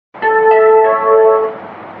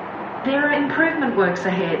improvement works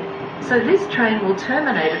ahead, so this train will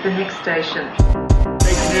terminate at the next station.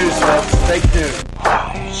 Fake news, folks. Fake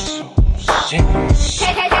news.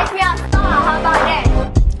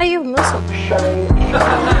 Are you Muslim?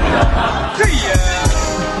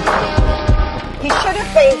 He should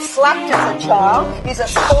have been slapped as a child. He's a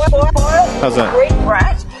spoiled How's that? great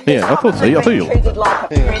brat. Yeah, I thought so. I thought you. Treated like a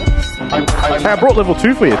prince. Hey, I brought level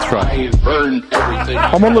 2 for you to try. I've burned everything.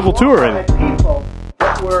 I'm on level 2 already. People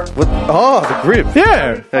that were What? Oh, the grip.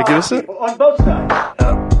 Yeah, Give us it. on both sides.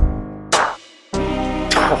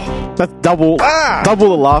 that's double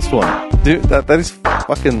the last one. Dude, that is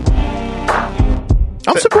fucking...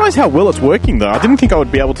 I'm surprised how well it's working, though. I didn't think I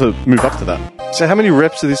would be able to move up to that. So how many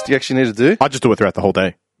reps of this do you actually need to do? I just do it throughout the whole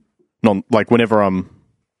day. Not like whenever I'm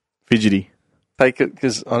fidgety. Take it,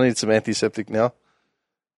 because I need some antiseptic now.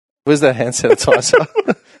 Where's that hand sanitizer?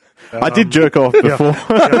 I did jerk off before.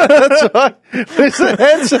 That's right. Where's the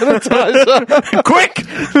hand sanitizer? Quick!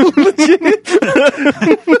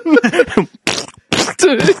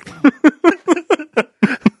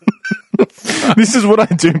 This is what I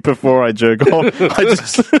do before I jerk off. I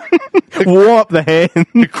just warm up the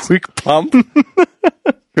hand. Quick pump.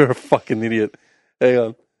 You're a fucking idiot. Hang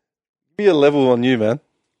on. Be a level on you, man.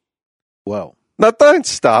 Well. No, don't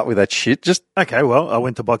start with that shit. Just Okay, well, I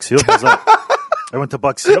went to Box Hill. How's that? I went to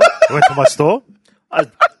Box Hill. I went to my store. I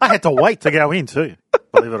had to wait to go in too,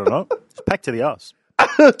 believe it or not. It's packed to the ass.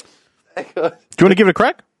 Do you want to give it a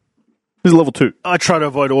crack? This is level 2. I try to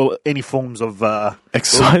avoid any forms of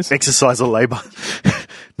Exercise? or labour.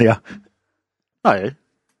 Yeah.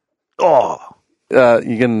 Oh, yeah.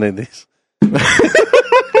 you're gonna need this.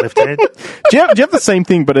 Left hand. Do you have the same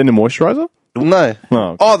thing but in a moisturizer? No.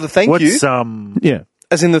 No. Oh, the thank you. What's Yeah.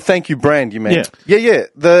 As in the thank you brand, you mean? Yeah. Yeah.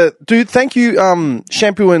 The dude, thank you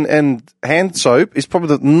shampoo and hand soap is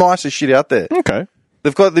probably the nicest shit out there. Okay.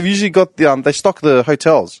 They've usually got the they stock the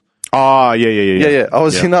hotels. Ah, yeah. Yeah. I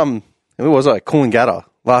was in where was I? Coolangatta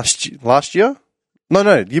last year?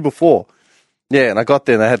 No, year before. Yeah, and I got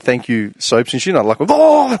there and they had thank you soaps and shit. And I'm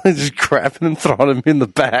like, just grabbing and throwing them in the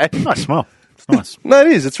bag. nice smell. It's nice. No, it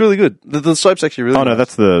is. It's really good. The soap's actually really Oh, no, nice.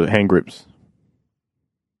 that's the hand grips.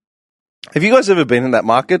 Have you guys ever been in that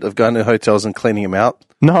market of going to hotels and cleaning them out?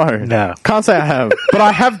 No. Can't say I have. But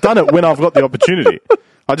I have done it when I've got the opportunity.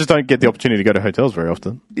 I just don't get the opportunity to go to hotels very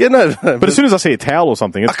often. Yeah, no. But as soon as I see a towel or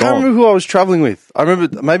something, it's I can't gone. remember who I was traveling with. I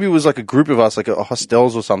remember maybe it was like a group of us, like a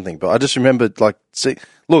hostels or something. But I just remembered,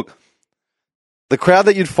 look, the crowd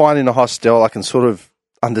that you'd find in a hostel, I can sort of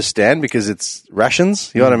understand because it's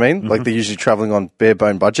rations. You know what I mean? Like they're usually traveling on bare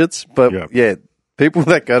bone budgets. But yeah, people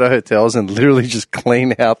that go to hotels and literally just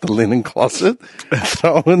clean out the linen closet,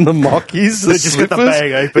 throw in the mockies, They just get the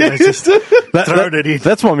bag open and just throw it in.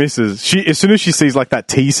 That's my missus. She, as soon as she sees like that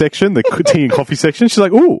tea section, the tea and coffee section, she's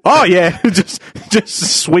like, "Ooh, oh yeah,"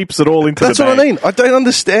 just sweeps it all into That's the bag. what I mean. I don't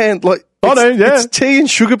understand. Like, Oh, no, yeah. it's tea and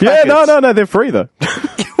sugar Yeah, packets. no, they're free though.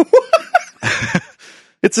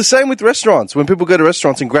 It's the same with restaurants. When people go to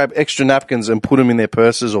restaurants and grab extra napkins and put them in their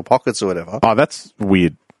purses or pockets or whatever. Oh, that's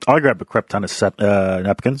weird. I grab a crap ton of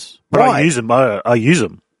napkins, but Right. I use them. I use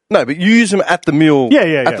them. No, but you use them at the meal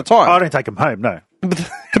at the time. I don't take them home, no.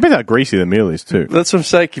 Depends how greasy the meal is too. That's what I'm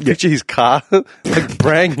saying. You picture his car, like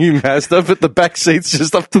brand new Mazda, but the back seat's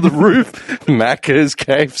just up to the roof. Macca's,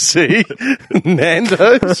 KFC,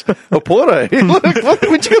 Nando's, a Porto. Look,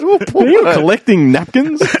 when'd you go to a Are you Porto? collecting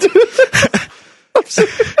napkins?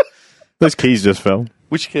 Those keys just fell.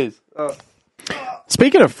 Which keys?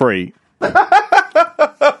 Speaking of free,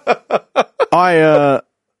 I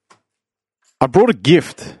brought a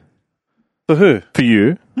gift For who? for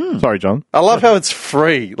you. Sorry, John. I love how it's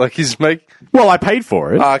free. Like he's Well, I paid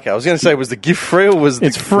for it. Okay, I was going to say, was the gift free or was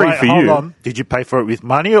It's free Wait, for hold you. on. Did you pay for it with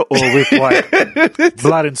money or with like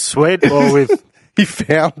blood and sweat or with... he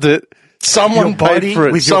found it? Someone Your body, paid for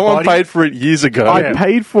it. with your Someone body? paid for it years ago. I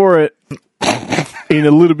paid for it in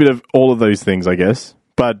a little bit of all of those things, I guess.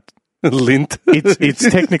 But Lint. it's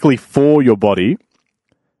technically for your body.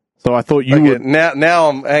 So I thought you Okay, would. now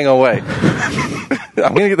I'm. Hang on, wait.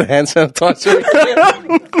 I'm going to get the hand sanitizer.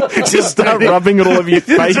 Just start rubbing it all over your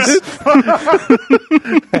face.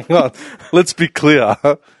 Hang on. Let's be clear.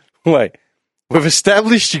 Wait. We've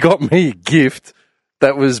established you got me a gift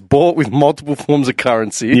that was bought with multiple forms of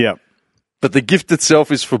currency. Yeah. But the gift itself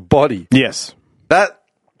is for body. Yes. That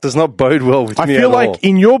does not bode well with I me feel at like all.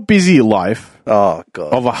 in your busy life Oh,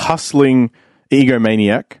 God. of a hustling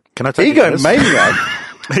egomaniac, Can I take a guess? Egomaniac?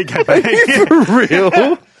 Egomaniac. For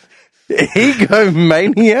real?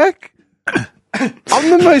 Egomaniac? I'm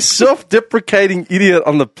the most self-deprecating idiot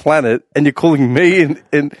on the planet, and you're calling me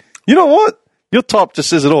and you know what? Your top just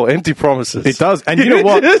says it all. Empty promises. It does. And you know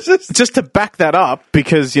what? Just to back that up,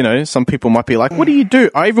 because, you know, some people might be like, what do you do?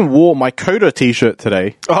 I even wore my Coder t-shirt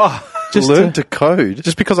today. Oh, just learn to code.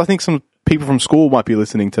 Just because I think some people from school might be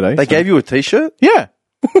listening today. They gave you a t-shirt? Yeah.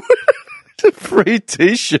 It's a free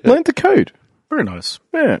t-shirt. Learn to code. Very nice.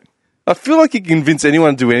 Yeah. I feel like you can convince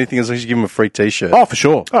anyone to do anything as long as you give them a free t-shirt. Oh, for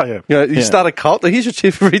sure. Oh, yeah. You know, you start a cult, here's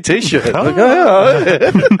your free t-shirt. Like,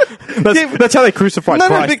 That's how they crucified No,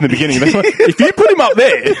 no, Christ but- in the beginning. They're like, if you put him up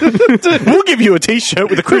there, we'll give you a t-shirt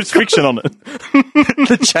with a crucifixion on it.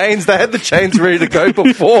 the chains, they had the chains ready to go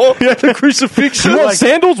before the crucifixion. You want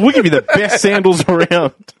sandals? We'll give you the best sandals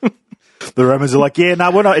around. The Romans are like, yeah,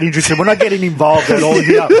 no, we're not interested. We're not getting involved at all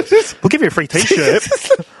here. We'll give you a free t-shirt.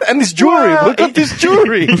 And this jewelry. Look at this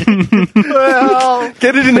jewelry. Well,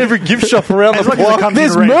 get it in every gift shop around the long as it block. comes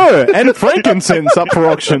There's in a ring. myrrh and frankincense up for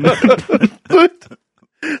auction.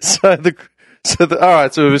 So all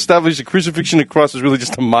right, so we've established the crucifixion of Christ was really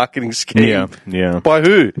just a marketing scheme. Yeah. By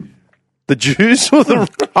who? The Jews or the...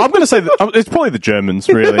 I'm going to say that it's probably the Germans,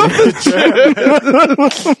 really.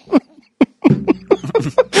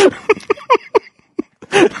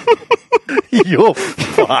 You're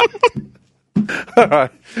fucked. All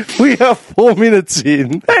right, we are 4 minutes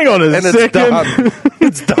in. Hang on a and second. it's done.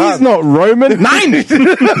 It's done. He's not Roman. Nine!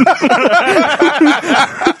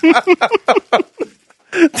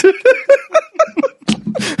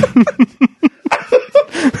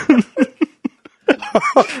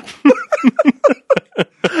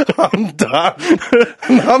 I'm done.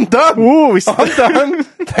 I'm done. Ooh, I'm done.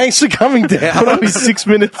 Thanks for coming down. I'll be 6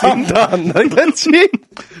 minutes I'm in. done. That's it.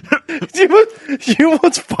 You know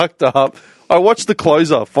what's fucked up? I watched The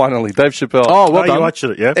Closer, finally, Dave Chappelle. Oh, well Oh, done. you watched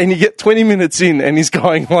it, yeah? And you get 20 minutes in and he's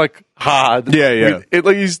going like hard. Yeah.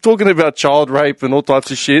 Like he's talking about child rape and all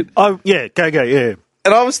types of shit. Oh, yeah, go, yeah.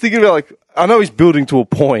 And I was thinking about like, I know he's building to a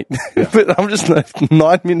point, but I'm just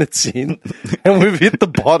 9 minutes in and we've hit the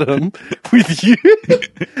bottom with you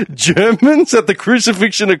Germans at the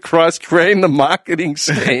crucifixion of Christ creating the marketing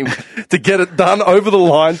scheme to get it done over the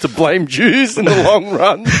line to blame Jews in the long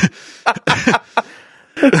run.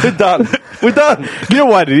 We're done. We're done. You know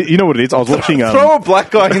what? You know what it is? I was watching. Throw a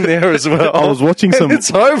black guy in there as well. I was watching And some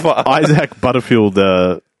it's over. Isaac Butterfield.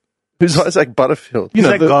 Who's Isaac Butterfield? You know,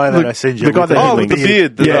 that guy that I sent you The guy with that the- had Oh, with the links.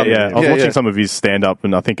 beard. Yeah. I was watching yeah. some of his stand-up,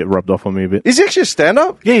 and I think it rubbed off on me a bit. Is he actually a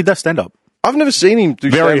stand-up? Yeah, he does stand up. I've never seen him do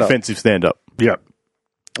Very stand-up. offensive stand-up, Yeah.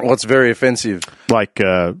 What's very offensive? like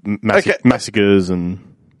Okay. massacres and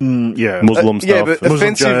Yeah. Muslim stuff. Yeah, but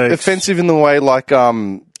Muslim jokes. offensive in the way like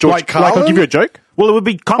George like Carlin. I'll give you a joke. Well, it would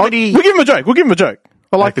be comedy. We'll give him a joke. We'll give him a joke.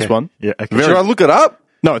 I like Okay. this one. Yeah, okay. Should I look it up?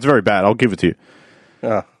 No, it's very bad. I'll give it to you.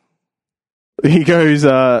 Ah. He goes,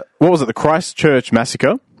 what was it? The Christchurch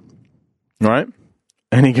massacre, right?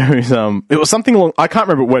 And he goes, it was something along, I can't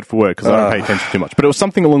remember it word for word because I don't pay attention too much, but it was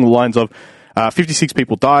something along the lines of 56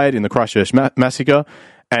 people died in the Christchurch massacre,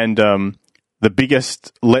 and the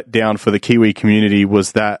biggest letdown for the Kiwi community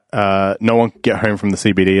was that no one could get home from the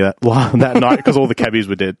CBD that night because all the cabbies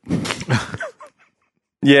were dead.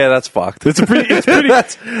 Yeah, that's fucked. It's a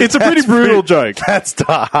pretty brutal joke. That's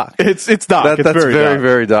dark. It's dark. It's That's very, dark.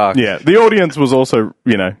 very dark. Yeah, the audience was also,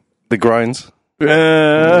 you know, The groans.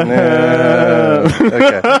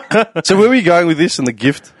 okay. So where were you going with this and the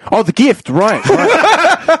gift? Oh, the gift, right.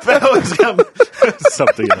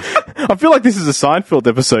 Something else. I feel like this is a Seinfeld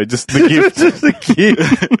episode, just the gift. Just the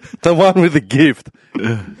gift. The one with the gift.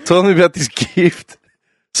 Tell me about this gift.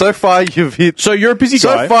 So far you've hit... So you're a busy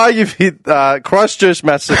guy. So far you've hit Christchurch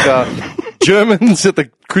massacre, Germans at the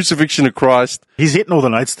crucifixion of Christ. He's hitting all the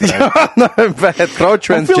notes today. No, bad. Throw a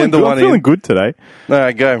transgender one I'm feeling in. good today. All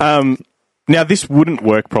right, go. Now, this wouldn't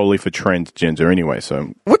work probably for transgender anyway,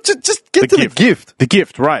 so... What? Just get to the gift. The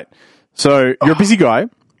gift, right. So, you're a busy guy,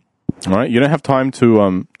 right? You don't have time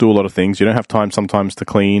to do a lot of things. You don't have time sometimes to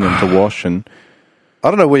clean and to wash and... I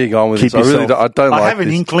don't know where you're going with Keep this. I really yourself- don't I like have an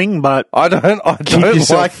this. inkling, but I don't yourself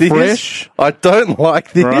like this. fresh. I don't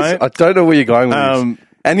like this. Right. I don't know where you're going with Um, this.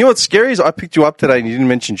 And you know what's scary is I picked you up today and you didn't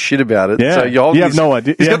mention shit about it. Yeah. So you're You have no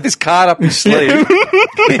idea. He's Yeah. got this card up his sleeve.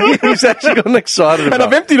 He's actually gotten excited And about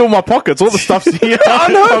I've emptied all my pockets. All the stuff's here. I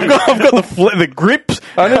know. I've got the grips.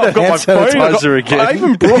 I need I've the hand sanitizer again. I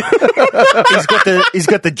even brought... he's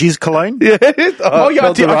got the jizz cologne. Yeah. Oh, yeah,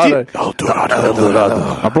 I did.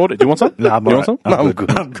 Eldorado. I brought it. Do you want some? Nah, I'm Do you want all some? right. I'm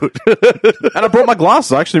good. I'm good. And I brought my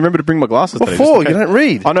glasses. I actually remember to bring my glasses today. Before, just in you case. don't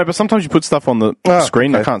read. I know, but sometimes you put stuff on the Oh,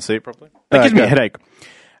 screen. okay. I can't see it properly. That gives me a Okay. headache.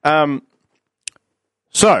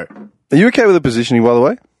 So, Are you okay with the positioning, by the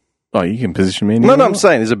way? oh, you can position me. No, I'm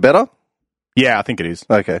saying, is it better? Yeah, I think it is.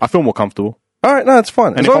 Okay. I feel more comfortable. All right, no, it's fine.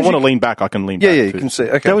 And As if I long as want to lean back, I can lean back. yeah, you too. can see.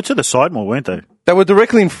 They Okay, were to the side more, weren't they? they were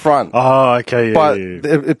directly in front, Oh, okay. Yeah, but yeah,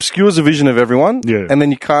 yeah. it obscures the vision of everyone. Yeah. and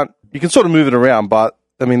then you can sort of move it around. But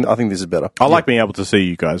I mean, I think this is better. I like being able to see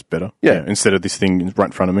you guys better. Yeah. Instead of this thing right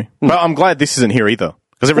in front of me. But I'm glad this isn't here either.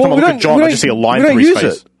 Because every time I we look don't- at John, we I don't- just see a line we don't through his use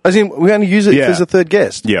face. it. As in, we only use it Yeah. if there's a third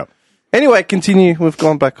guest. Yeah. Anyway, continue. We've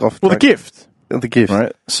gone back off. Well, the track. gift. The gift.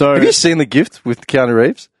 Right. So, Have you seen The Gift with Keanu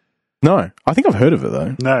Reeves? no, I think I've heard of it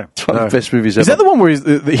though. No. It's one of the best movies ever. Is that the one where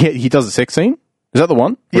he does a sex scene? Is that the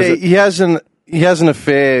one? Or Yeah, is it- he has an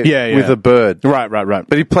affair Yeah, yeah. with a bird. Right.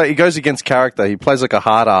 But he goes against character. He plays like a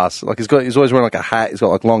hard ass. Like he's always wearing like a hat. He's got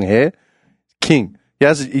like long hair. King.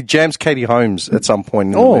 He jams Katie Holmes at some point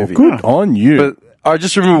in the Oh, movie. good on you. But I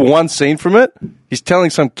just remember one scene from it. He's telling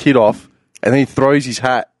some kid off, and then he throws his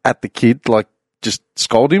hat at the kid, like just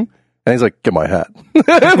scold him, and he's like, "Get my hat."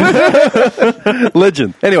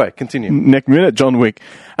 Legend. Anyway, continue. Next minute, John Wick.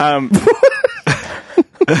 How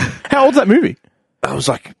old's that movie? That was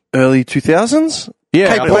like early 2000s. Yeah,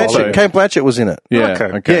 Kate I thought Blanchett. so. Kate Blanchett was in it. Yeah.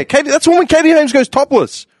 Okay. Yeah, Katie, that's the one when Katie Holmes goes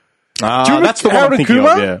topless. Do you remember That's the one Harold I'm and thinking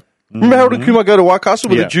Kumar? of. Yeah. Remember Harold and Kumar go to White Castle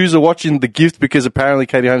where Yeah. the Jews are watching The Gift because apparently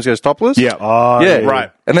Katie Holmes goes topless? Yeah. yeah,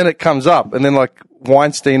 right. And then it comes up, and then like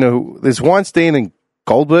there's Weinstein and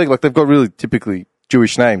Goldberg, like they've got really typically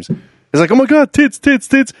Jewish names. It's like, oh my god, tits.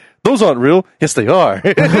 Those aren't real. Yes, they are.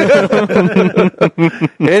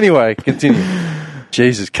 Anyway, continue.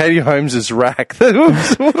 Jesus, Katie Holmes is rack. What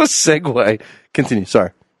a segue. Continue.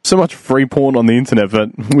 Sorry. So much free porn on the internet,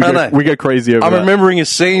 but know. we go crazy over I'm that. remembering a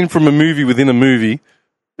scene from a movie within a movie.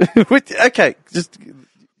 Okay, just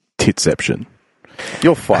Titception.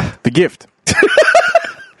 you're fine. The Gift.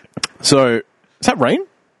 So, is that rain?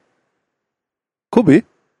 Could be.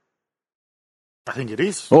 I think it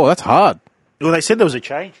is. Oh, that's hard. Well, they said there was a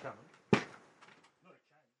change.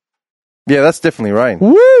 Yeah, that's definitely rain.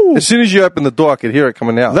 Woo! As soon as you open the door, I could hear it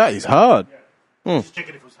coming out. That is hard. Just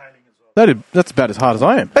checking if it was hailing as well. That's about as hard as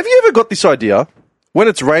I am. Have you ever got this idea when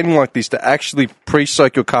it's raining like this to actually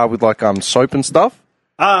pre-soak your car with like soap and stuff?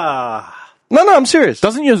 Ah. No, I'm serious.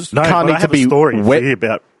 Doesn't your No, car but I need to have be a story wet for you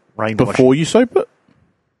about rainwash. before you soap it?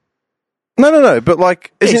 No. But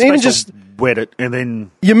like, Yeah, is it you're even supposed just to wet it and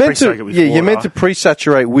then you're meant pre-soak to? it with Yeah, you're meant water. to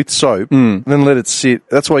pre-saturate with soap and then let it sit.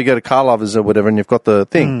 That's why you go to car lovers or whatever, and you've got the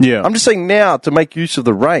thing. Yeah. I'm just saying now to make use of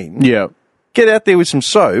the rain. Yeah. Get out there with some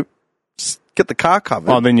soap, get the car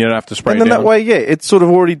covered, Oh, then you don't have to spray and it then down. that way, yeah, it sort of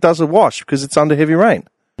already does a wash because it's under heavy rain.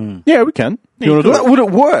 Yeah, we can. You want to do That it? would it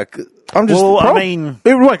work? I'm just. Well, I prob- mean,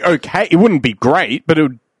 It would work okay. It wouldn't be great, but it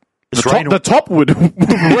would. It's The top would work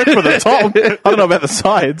for the top. I don't know about the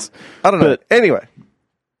sides. I don't know. but- Anyway,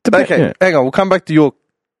 okay, Yeah. hang on. We'll come back to your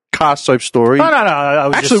car soap story. no. I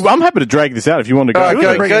was Actually, just, I'm happy to drag this out if you want to go. All right, You go,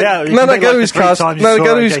 wanna bring it out? You no, can make go like to the his 3 car. times you No, saw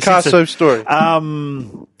go to it, his Jay car Simpson. soap story.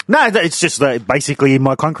 No, it's just that basically in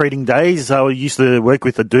my concreting days, I used to work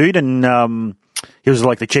with a dude, and he was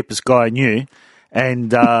like the cheapest guy I knew,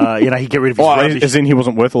 and he'd get rid of his rubbish. As in he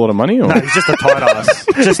wasn't worth a lot of money? Or? No, he's just a tight ass,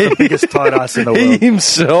 just the biggest tight ass in the He world.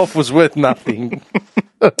 himself was worth nothing.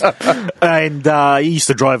 And he used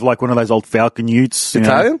to drive like one of those old Falcon Utes. you know.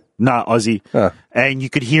 Italian? No, Aussie. Oh. And you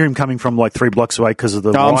could hear him coming from like 3 blocks away because of the.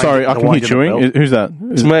 Oh, I'm wind- sorry. I the can hear wind in the chewing. belt. Who's that?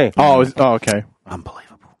 It's me. Oh, okay. Unbelievable.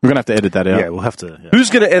 We're going to have to edit that out. Yeah, we'll have to. Yeah. Who's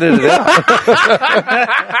going to edit it out?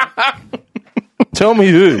 Tell me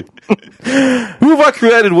who. Who have I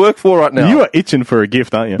created work for right now? You are itching for a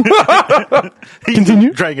gift, aren't you?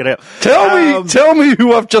 Continue. Drag it out. Tell me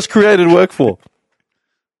who I've just created work for.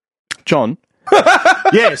 John.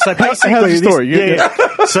 Yeah, so basically, how's the story?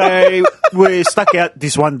 So we're stuck out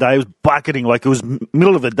this one day. It was bucketing, like it was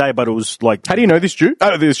middle of the day, but it was like How do you know this Jew?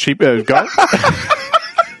 Oh, this cheap guy?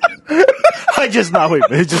 I just know him.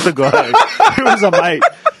 He's just a guy. He was a mate.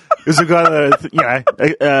 He was a guy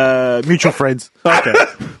that mutual friends. Okay.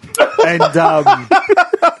 And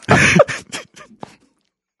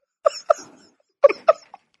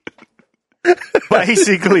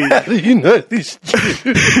basically, How do you know this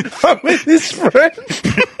Jew? I'm with his friend.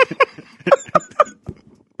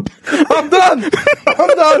 I'm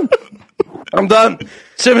done.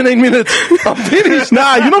 17 minutes. I'm finished.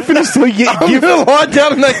 Nah, you're not finished till you I'm give. going to lie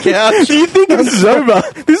down on that couch. You think this is over?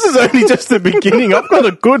 This is only just the beginning. I've got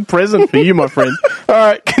a good present for you, my friend. All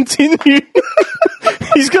right, continue.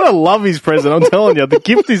 He's gonna love his present. I'm telling you, the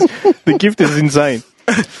gift is insane.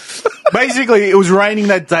 basically, it was raining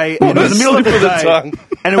that day, and it was the middle of the Slip of the day, tongue.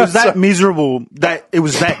 and it was that miserable that it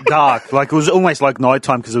was that dark. Like it was almost like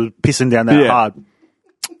nighttime because it was pissing down that Yeah. hard.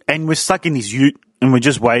 And we're stuck in this ute, and we're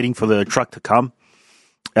just waiting for the truck to come.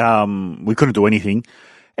 We couldn't do anything,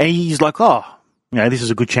 and he's like, "Oh, this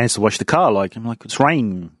is a good chance to wash the car." Like I'm like, "It's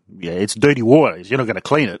rain. Yeah, it's dirty water. You're not going to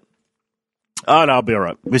clean it." Oh, no, I'll be all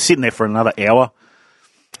right. We're sitting there for another hour.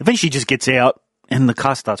 Eventually, he just gets out, and the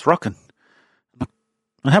car starts rocking.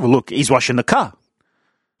 I have a look. He's washing the car.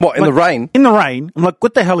 What, in the rain? In the rain. I'm like,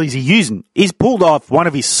 what the hell is he using? He's pulled off one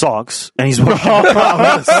of his socks, and he's washing the car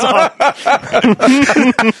with a sock.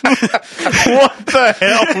 What the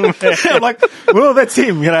hell, man? I'm like, well, that's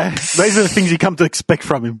him. You know, these are the things you come to expect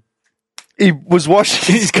from him. He was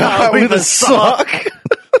washing his car with a sock.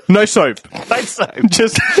 No soap. That's so.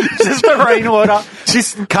 Just the rainwater.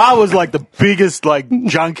 His car was like the biggest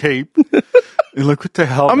junk heap. And look, what the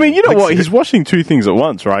hell? I mean, you know what? He's washing two things at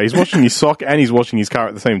once, right? He's washing his sock and he's washing his car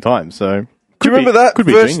at the same time. So, Do you remember that? Could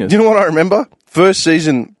be First, genius. do you know what I remember? First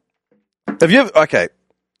season. Have you ever,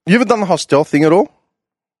 you ever done the hostel thing at all?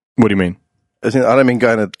 What do you mean? As in, I don't mean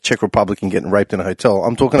going to Czech Republic and getting raped in a hotel.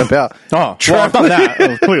 I'm talking about Oh, well, I've done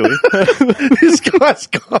that, clearly. this guy's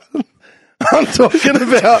gone. I'm talking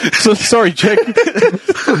about. So, sorry, Jack.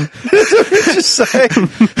 Just saying.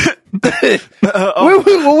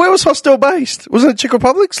 Where was Hostel based? Wasn't it Czech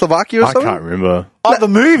Republic, Slovakia, or I something? can't remember. Oh, the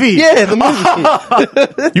movie. Yeah, the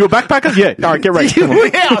movie. You a backpacker? Yeah. All right, get ready. Come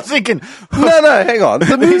on. Yeah, I was thinking, no, hang on. The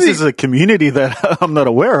this movie is a community that I'm not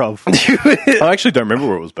aware of. I actually don't remember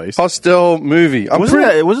where it was based. Hostel movie.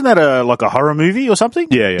 Wasn't that a horror movie or something?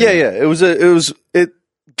 Yeah. It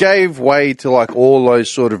gave way to all those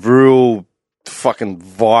sort of real fucking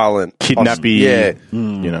violent Kidnappy. Yeah.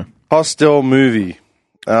 You know. Hostel movie.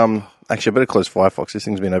 Actually, I better close Firefox. This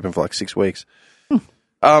thing's been open for 6 weeks.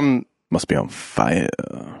 Must be on fire.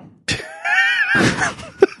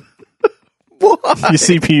 What? Your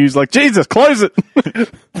CPU's like, Jesus, close it.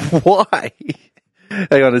 Why?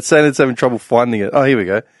 Hang on, it's saying it's having trouble finding it. Oh, here we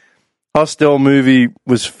go. Hostel movie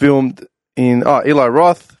was filmed in Eli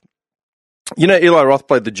Roth. You know, Eli Roth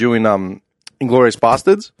played the Jew in Inglourious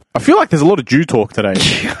Bastards. I feel like there's a lot of Jew talk today.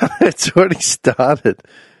 It's already started.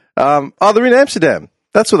 They're in Amsterdam.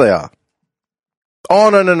 That's where they are. Oh,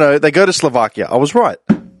 no. They go to Slovakia. I was right.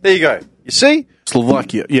 There you go. You see?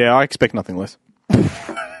 Slovakia. Yeah, I expect nothing less.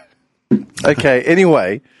 Okay,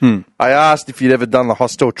 anyway, I asked if you'd ever done the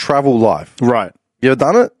Hostel travel life. Right. You ever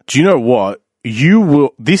done it? Do you know what?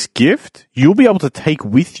 This gift, you'll be able to take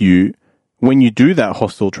with you when you do that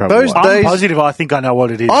hostel travel. Those life. I'm days- positive I think I know what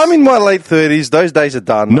it is. I'm in my late 30s. Those days are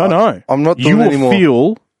done. No. I'm not You doing it will anymore.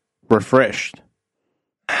 feel refreshed.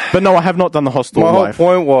 But no, I have not done the hostel My whole life.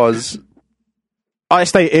 point was, I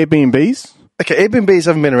stay at Airbnbs. okay, Airbnbs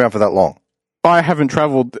haven't been around for that long. I haven't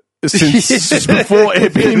travelled since before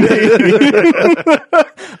Airbnb.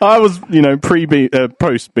 I was,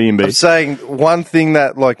 post B&B. I'm saying one thing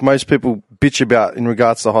that most people bitch about in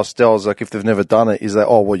regards to hostels, if they've never done it, is that,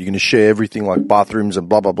 you're going to share everything like bathrooms and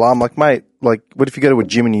blah, blah, blah. I'm like, mate, what if you go to a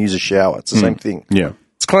gym and you use a shower? It's the same thing. Yeah.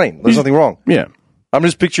 It's clean. There's nothing wrong. Yeah. I'm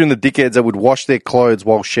just picturing the dickheads that would wash their clothes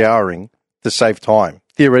while showering to save time.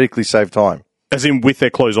 Theoretically save time. As in with their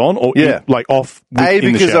clothes on or Yeah. off A, in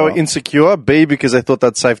the because they shower? were insecure. B, because they thought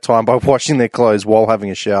they'd save time by washing their clothes while having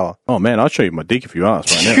a shower. Oh, man, I'll show you my dick if you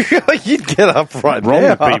ask right now. You'd get up right Wrong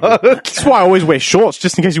now. with people. That's why I always wear shorts,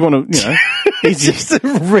 just in case you want to, easy. Just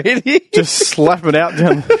ready. Just slap it out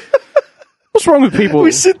down. What's wrong with people?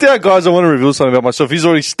 We sit down, guys. I want to reveal something about myself. He's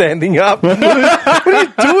already standing up. What are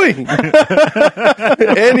you doing?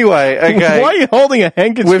 Anyway, okay. Why are you holding a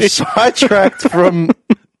handkerchief? We've sidetracked from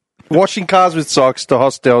washing cars with socks to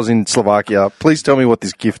hostels in Slovakia. Please tell me what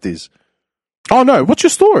this gift is. Oh, no. What's your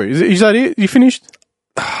story? Is that it? You finished?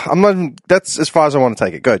 I'm not. That's as far as I want to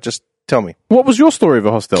take it. Go. Just tell me. What was your story of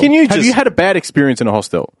a hostel? Can you have just- you had a bad experience in a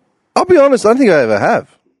hostel? I'll be honest. I don't think I ever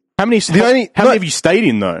have. How many only- how no- many have you stayed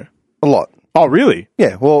in, though? A lot. Oh, really?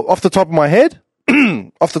 Yeah. Well, off the top of my head,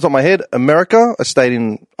 America.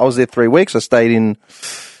 I was there 3 weeks. I stayed in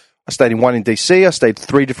one in DC. I stayed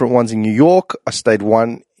 3 different ones in New York. I stayed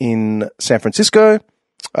one in San Francisco.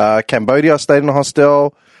 Cambodia, I stayed in a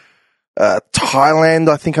hostel. Thailand,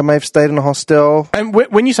 I think I may have stayed in a hostel. And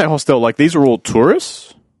when you say hostel, these are all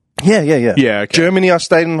tourists? Yeah. Yeah, okay. Germany, I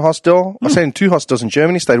stayed in a hostel. I stayed in 2 hostels in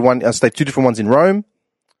Germany. I stayed 2 different ones in Rome.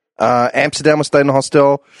 Amsterdam, I stayed in a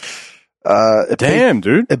hostel. Damn,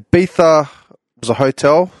 dude. Ibiza was a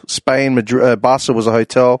hotel. Spain, Madrid, Barca was a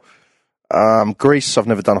hotel. Greece, I've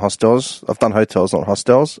never done hostels. I've done hotels, not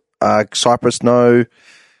hostels. Cyprus, no.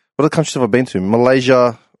 What other countries have I been to?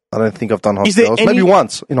 Malaysia, I don't think I've done Is there hostels. Maybe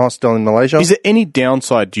once in a hostel in Malaysia. Is there any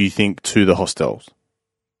downside, do you think, to the hostels?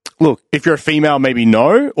 Look, If you're a female, maybe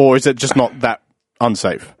no? Or is it just not that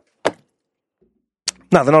unsafe?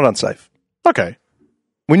 no, they're not unsafe. Okay.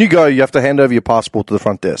 When you go, you have to hand over your passport to the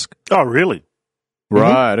front desk. Oh, really?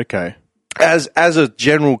 Right, okay. As a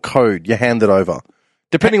general code, you hand it over.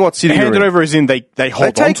 Depending what city you're Hand it in. over as in they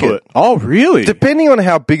hold on take to it. it. Oh, really? Depending on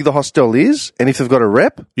how big the hostel is, and if they've got a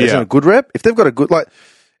rep, as in a good rep, if they've got a good, like,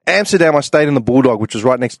 Amsterdam, I stayed in the Bulldog, which was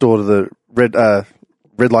right next door to the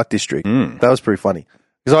red light district. That was pretty funny.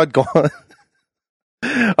 Because I'd gone,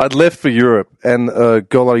 I'd left for Europe, and a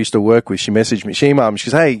girl I used to work with, she messaged me, she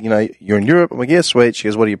goes, hey, you know, you're in Europe? I'm like, yeah, sweet. She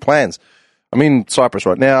goes, what are your plans? I'm in Cyprus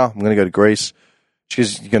right now. I'm going to go to Greece. She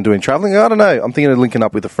goes, you going to do any traveling? I don't know. I'm thinking of linking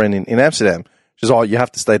up with a friend in Amsterdam. She goes, oh, you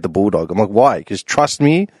have to stay at the Bulldog. I'm like, why? Because trust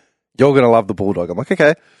me, you're going to love the Bulldog. I'm like,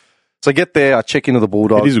 okay. So I get there, I check into the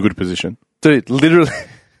Bulldog. It is a good position. Dude, literally,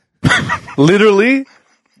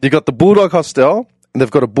 you got the Bulldog hostel, and they've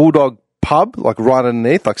got a Bulldog pub, like right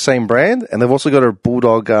underneath, like same brand, and they've also got a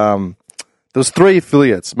Bulldog, there was 3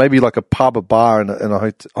 affiliates, maybe like a pub, a bar, and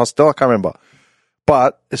a hostel, I can't remember.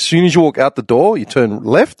 But as soon as you walk out the door, you turn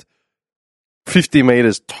left, 50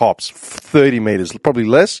 meters tops, 30 meters, probably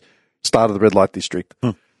less, start of the red light district.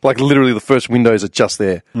 Like literally the first windows are just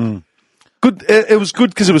there. Good. It was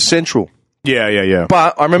good because it was central. Yeah.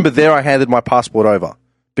 But I remember there I handed my passport over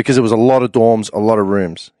because there was a lot of dorms, a lot of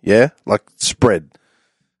rooms. Yeah, like spread.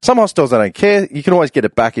 Some hostels, I don't care. You can always get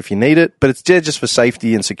it back if you need it, but it's there just for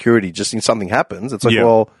safety and security. Just in something happens, it's like,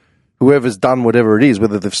 well, whoever's done whatever it is,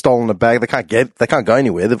 whether they've stolen a bag, they can't go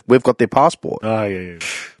anywhere. We've got their passport. Oh, yeah.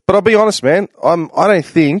 But I'll be honest, man. I don't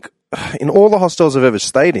think in all the hostels I've ever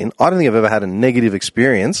stayed in, I don't think I've ever had a negative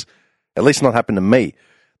experience. At least not happened to me.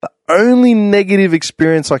 The only negative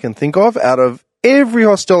experience I can think of out of every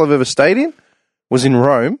hostel I've ever stayed in was in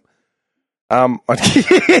Rome.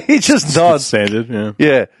 He just nods. Standard, yeah.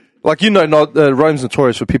 Yeah. Like, Rome's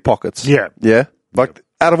notorious for pickpockets. Yeah. Yeah. Like,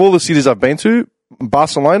 out of all the cities I've been to,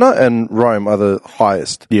 Barcelona and Rome are the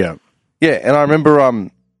highest. Yeah. Yeah. And I remember,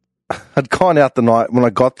 I'd gone out the night when I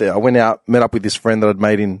got there. I went out, met up with this friend that I'd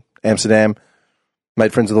made in Amsterdam,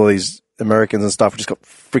 made friends with all these Americans and stuff.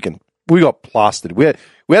 We got plastered. We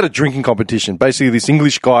had a drinking competition. Basically, this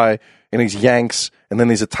English guy and his Yanks, and then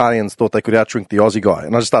these Italians thought they could outdrink the Aussie guy.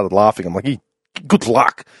 And I just started laughing. I'm like, good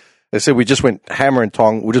luck. They said we just went hammer and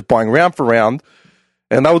tong. We're just buying round for round.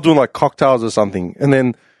 And they were doing like cocktails or something. And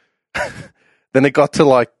then it got to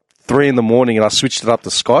like 3 a.m, and I switched it up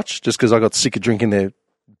to scotch just because I got sick of drinking their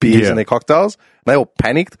beers and their cocktails. And they all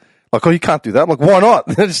panicked. Like, oh, you can't do that. I'm like, why not?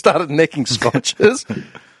 And I just started necking scotches.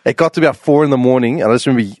 It got to about 4 a.m, and I just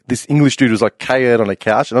remember this English dude was like KO'd on a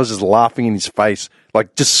couch, and I was just laughing in his face,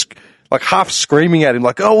 like just like half screaming at him,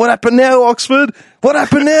 like, oh, what happened now, Oxford? What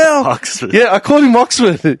happened now? Oxford. Yeah, I called him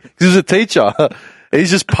Oxford because he was a teacher. He's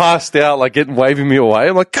just passed out, like waving me away.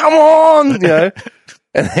 I'm like, come on,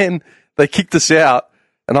 And then they kicked us out,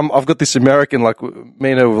 and I've got this American, like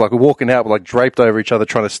me and her, like we're walking out, we're like draped over each other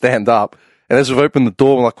trying to stand up. And as we've opened the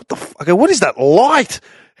door, we're like, what the fuck? Okay, what is that light?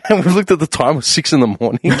 And we looked at the time, it was 6 a.m.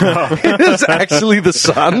 It was actually the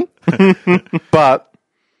sun. But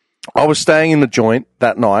I was staying in the joint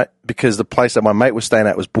that night because the place that my mate was staying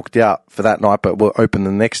at was booked out for that night, but we're open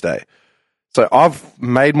the next day. So I've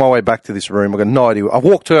made my way back to this room. I've got no idea. I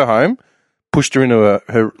walked her home, pushed her into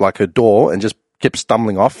her door, and just kept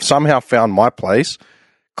stumbling off. Somehow found my place,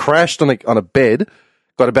 crashed on a bed,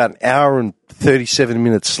 got about an hour and 37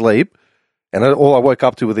 minutes sleep. And all I woke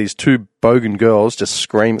up to were these 2 bogan girls just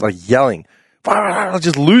screaming, like yelling,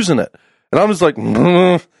 just losing it. And I was like,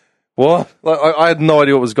 what? Like, I had no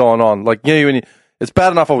idea what was going on. Like, it's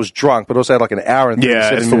bad enough I was drunk, but also had like an hour and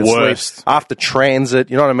 37 minutes the worst. sleep after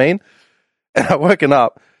transit. You know what I mean? And I woken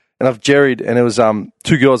up and I've jerried, and it was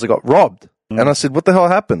 2 girls that got robbed. And I said, what the hell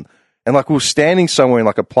happened? And like we were standing somewhere in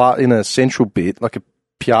like in a central bit, like a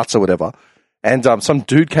piazza, whatever. And some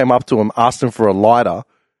dude came up to him, asked him for a lighter.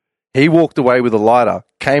 He walked away with a lighter,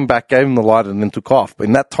 came back, gave him the lighter, and then took off. But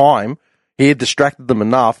in that time, he had distracted them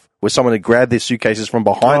enough where someone had grabbed their suitcases from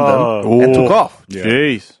behind them and took off.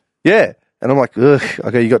 Jeez. Yeah. And I'm like, ugh,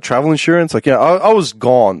 okay, you got travel insurance? Like, I was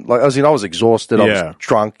gone. Like, I was exhausted. I was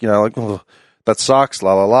drunk, like, ugh, that sucks,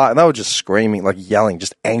 la, la, la. And they were just screaming, like yelling,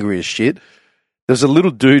 just angry as shit. There's a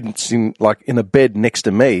little dude in a bed next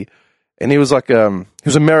to me, and he was like, he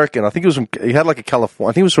was American. I think he had like a California,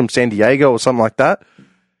 I think he was from San Diego or something like that.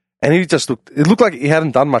 And it looked like he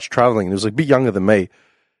hadn't done much traveling. He was like a bit younger than me.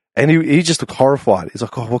 And he just looked horrified. He's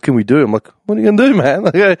like, oh, what can we do? I'm like, what are you going to do, man?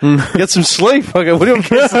 Okay, get some sleep. Okay, what are you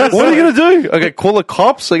going to do? Okay, call the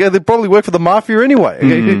cops. Okay, they probably work for the mafia anyway.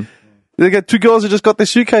 Okay, they got 2 girls who just got their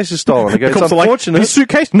suitcases stolen. Okay, it's unfortunate. His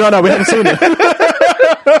suitcase? No, we haven't seen it.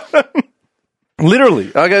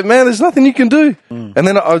 Literally. Okay, man, there's nothing you can do. And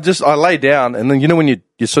then I lay down, and then when you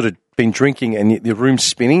sort of been drinking and your room's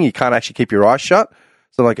spinning, you can't actually keep your eyes shut.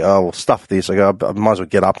 So I'm like, oh, well, stuff this. I might as well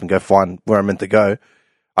get up and go find where I'm meant to go.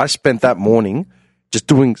 I spent that morning just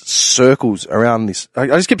doing circles around this. I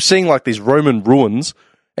just kept seeing like these Roman ruins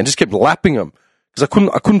and just kept lapping them because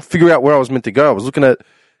I couldn't figure out where I was meant to go. I was looking at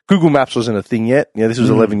Google Maps wasn't a thing yet. This was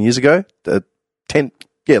 11 years ago.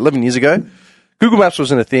 11 years ago. Google Maps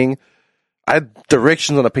wasn't a thing. I had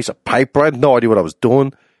directions on a piece of paper. I had no idea what I was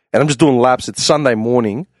doing. And I'm just doing laps. It's Sunday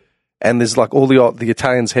morning. And there's like all the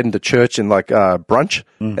Italians heading to church and like brunch.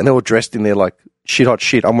 And they're all dressed in their like hot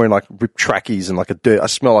shit. I'm wearing like ripped trackies and like I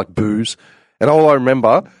smell like booze. And all I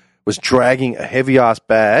remember was dragging a heavy ass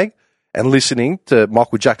bag and listening to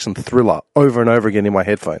Michael Jackson Thriller over and over again in my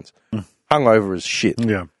headphones. Hungover as shit.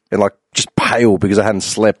 Yeah. And like just pale because I hadn't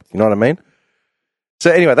slept. You know what I mean?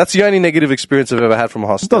 So anyway, that's the only negative experience I've ever had from a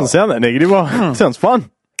hostel. Doesn't sound that negative. Well, sounds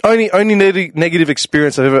fun. Only negative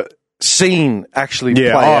experience I've ever seen actually play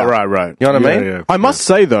out. Right. You know what I mean? Yeah. I must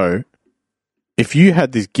say though, if you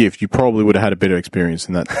had this gift, you probably would have had a better experience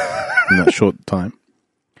in that short time.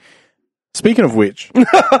 Speaking of which,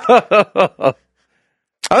 I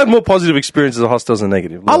had more positive experiences at hostels than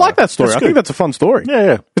negative. I like that story. That's I think good. that's a fun story.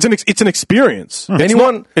 Yeah. It's an experience.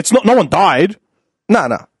 Anyone? No one died. No.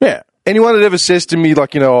 Yeah. Anyone that ever says to me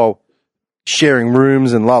like, sharing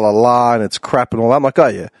rooms and la la la and it's crap and all that, I'm like, oh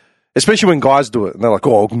yeah. Especially when guys do it and they're like,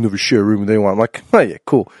 oh, I'll never share a room with anyone. I'm like, oh yeah,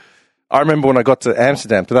 cool. I remember when I got to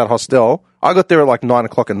Amsterdam, to that hostel, I got there at like 9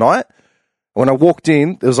 o'clock at night. When I walked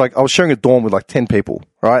in, there was like, I was sharing a dorm with like 10 people,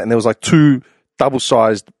 right? And there was like 2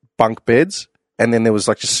 double-sized bunk beds and then there was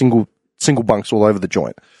like just single bunks all over the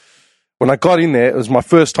joint. When I got in there, it was my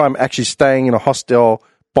first time actually staying in a hostel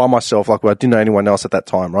by myself, like where I didn't know anyone else at that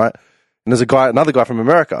time, right? And there's another guy from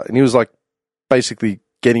America, and he was like basically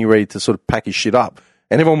getting ready to sort of pack his shit up.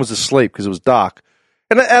 And everyone was asleep because it was dark.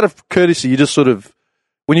 And out of courtesy, you just sort of,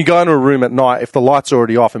 when you go into a room at night, if the light's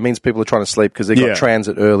already off, it means people are trying to sleep because they got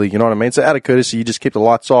transit early, you know what I mean? So out of courtesy, you just keep the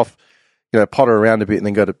lights off, potter around a bit and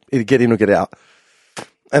then go to either get in or get out.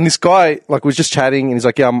 And this guy, like, was just chatting and he's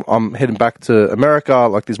like, yeah, I'm heading back to America.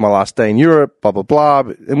 Like, this is my last day in Europe, blah, blah, blah.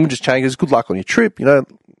 And we're just chatting. He goes, good luck on your trip,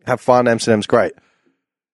 have fun. Amsterdam's great.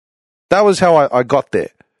 That was how I got there.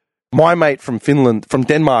 My mate from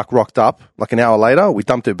Denmark rocked up like an hour later. We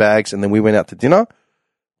dumped her bags and then we went out to dinner.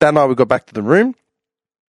 That night we got back to the room.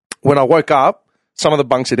 When I woke up, some of the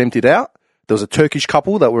bunks had emptied out. There was a Turkish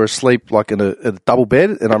couple that were asleep like in a double bed.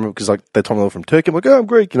 And I remember because like they told me they were from Turkey. I'm like, oh, I'm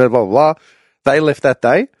Greek, blah, blah, blah. They left that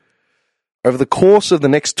day. Over the course of the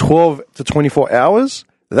next 12 to 24 hours,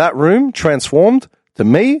 that room transformed to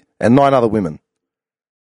me and 9 other women.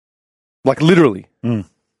 Like literally. I'm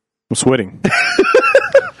sweating.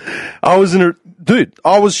 I was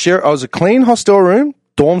a clean hostel room,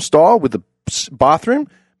 dorm style with a bathroom,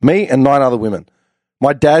 me and 9 other women.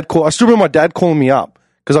 I still remember my dad calling me up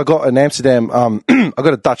because I got an Amsterdam, I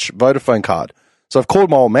got a Dutch Vodafone card. So I've called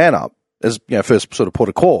my old man up as, first sort of port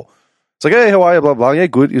of call. It's like, hey, how are you? Blah, blah. Yeah,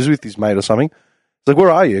 good. He was with his mate or something. It's like,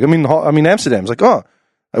 where are you? I'm in Amsterdam. It's like, oh,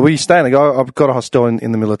 where are you staying? I go, I've got a hostel in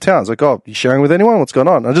the middle of town. It's like, oh, you sharing with anyone? What's going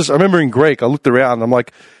on? I remember in Greek, I looked around and I'm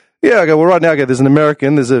like, yeah, I go, well, right now, there's an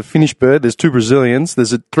American, there's a Finnish bird, there's 2 Brazilians,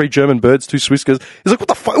 there's 3 German birds, 2 Swiss guys. He's like, what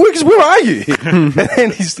the fuck? Where are you? And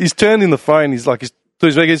then he's turned in the phone. He's like,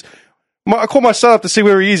 I called my son up to see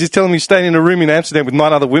where he is. He's telling me he's staying in a room in Amsterdam with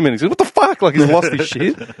 9 other women. He said, what the fuck? Like, he's lost his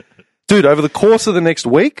shit. Dude, over the course of the next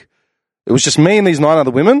week, it was just me and these 9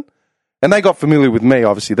 other women, and they got familiar with me,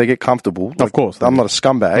 obviously. They get comfortable. Like, of course. I'm not a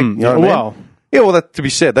scumbag. You know what I mean? Yeah, well, that to be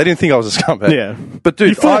said. They didn't think I was a scumbag. Yeah. But dude,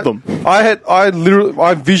 you fooled them.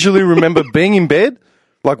 I visually remember being in bed,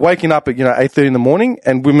 like waking up at, 8:30 in the morning,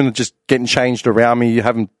 and women are just getting changed around me,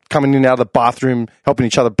 coming in and out of the bathroom, helping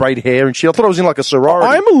each other braid hair and shit. I thought I was in like a sorority.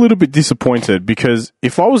 I'm a little bit disappointed because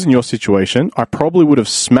if I was in your situation, I probably would have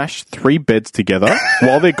smashed 3 beds together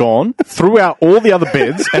while they're gone, threw out all the other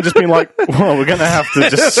beds, and just been like, well, we're going to have to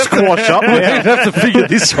just squash up now. We're going to have to figure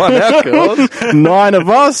this one out, girls. 9 of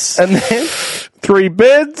us, and then 3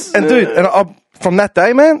 beds. And dude, from that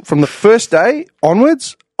day, man, from the first day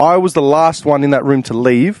onwards, I was the last one in that room to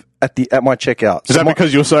leave at my checkout. Is that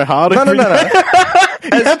because you're so hard? No.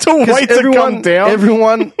 You had to wait to come down.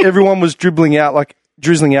 Everyone was drizzling out like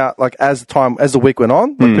as the week went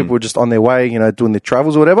on. Like people were just on their way, doing their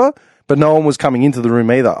travels or whatever. But no one was coming into the room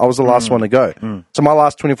either. I was the last one to go. So my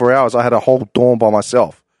last 24 hours, I had a whole dorm by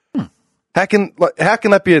myself. How can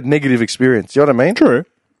that be a negative experience? You know what I mean? True.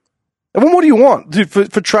 And what do you want? Dude,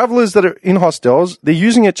 for travelers that are in hostels, they're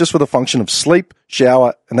using it just for the function of sleep,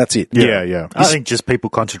 shower, and that's it. Yeah. I think just people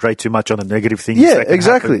concentrate too much on the negative things. Yeah, that can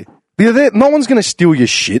exactly. happen. No one's going to steal your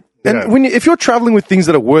shit. And if you're traveling with things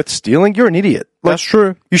that are worth stealing, you're an idiot. Like, That's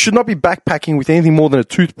true. You should not be backpacking with anything more than a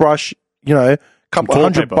toothbrush, couple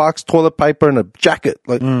Toilet $100, paper. toilet paper, and a jacket.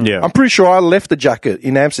 Like, Yeah. I'm pretty sure I left a jacket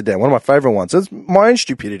in Amsterdam, one of my favorite ones. That's my own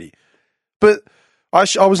stupidity. But I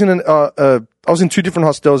was in two different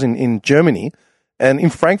hostels in Germany, and in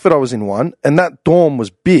Frankfurt I was in one, and that dorm was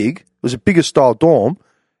big. It was a bigger style dorm,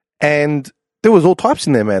 and there was all types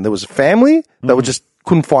in there, man. There was a family that just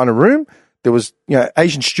couldn't find a room. There was,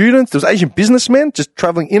 Asian students. There was Asian businessmen just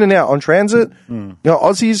traveling in and out on transit.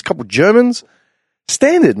 Aussies, a couple of Germans.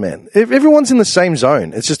 Standard, man. If everyone's in the same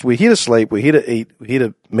zone, it's just we're here to sleep, we're here to eat, we're here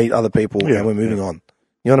to meet other people, and we're moving on.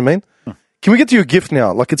 You know what I mean? Can we get to your gift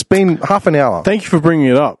now? Like, it's been half an hour. Thank you for bringing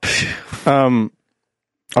it up.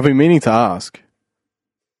 I've been meaning to ask.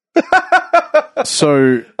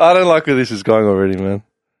 So I don't like where this is going already, man.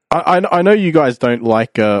 I know you guys don't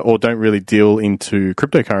like or don't really deal into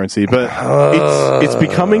cryptocurrency, but it's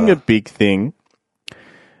becoming a big thing.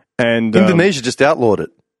 And Indonesia just outlawed it.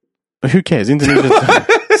 who cares? Indonesia.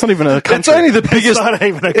 It's not even a country. It's only the biggest. not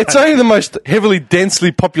even a It's only the most heavily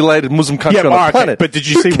densely populated Muslim country on the okay, planet. but did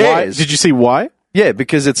you Who see why? cares? Did you see why? Yeah,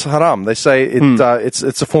 because it's haram. They say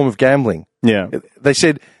it's a form of gambling. Yeah. They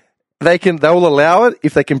said they will allow it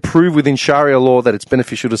if they can prove within Sharia law that it's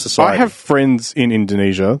beneficial to society. I have friends in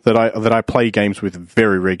Indonesia that I play games with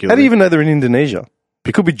very regularly. How do you even know they're in Indonesia?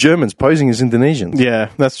 It could be Germans posing as Indonesians. Yeah,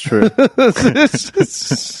 that's true.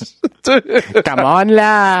 Come on,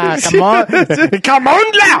 la. Come on. Come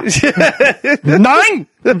on, la. Nine.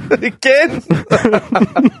 Again?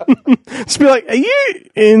 Just be like, are you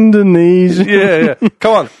Indonesian? Yeah.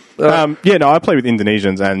 Come on. I play with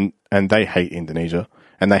Indonesians and they hate Indonesia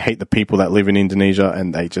and they hate the people that live in Indonesia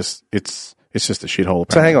and they just, it's just a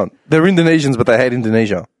shithole. So hang on. They're Indonesians, but they hate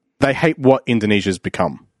Indonesia. They hate what Indonesia's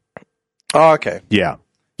become. Oh, okay. Yeah.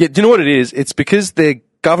 Yeah, do you know what it is? It's because their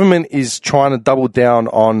government is trying to double down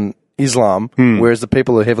on Islam, whereas the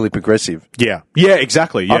people are heavily progressive. Yeah. Yeah,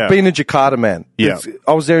 exactly. Yeah. I've been to Jakarta, man. Yeah.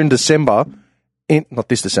 I was there in December, not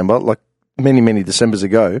this December, like many, many Decembers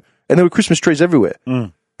ago, and there were Christmas trees everywhere.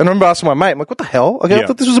 And I remember asking my mate, I'm like, what the hell? Okay, I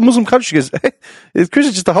thought this was a Muslim country. She goes, hey, Christmas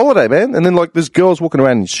is just a holiday, man. And then, like, there's girls walking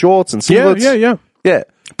around in shorts and singlets. Yeah.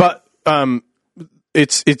 But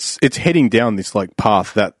it's heading down this like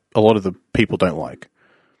path that a lot of the people don't like,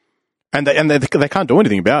 and they can't do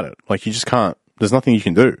anything about it. Like, you just can't. There's nothing you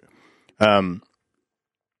can do.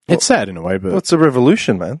 It's sad in a way, but What's a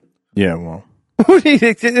revolution, man? yeah, well,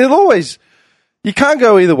 It'll always. You can't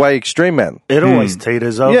go either way extreme, man. It always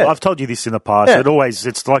teeters. Yeah. I've told you this in the past. Yeah.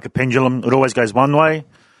 It's like a pendulum. It always goes one way,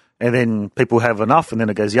 and then people have enough, and then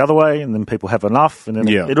it goes the other way, and then people have enough, and then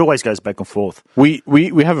it always goes back and forth. we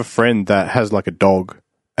have a friend that has like a dog,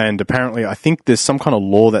 and apparently I think there's some kind of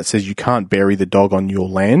law that says you can't bury the dog on your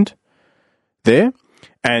land there,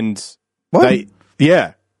 and What?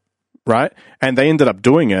 right, and they ended up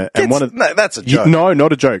doing it, and No, that's a joke. no,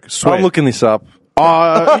 not a joke. Swear. I'm looking this up.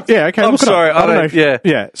 Yeah, okay. I'm look it sorry, up. I don't know. know.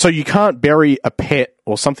 Yeah. So you can't bury a pet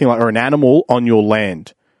or something like, or an animal on your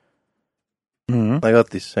land I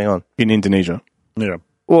got this. Hang on. in Indonesia. Yeah.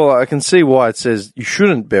 Well, I can see why it says you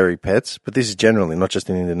shouldn't bury pets, but this is generally, not just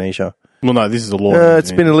in Indonesia. Well, no, this is the law.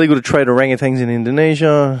 It's been illegal to trade orangutans in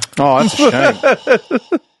Indonesia. Oh, that's a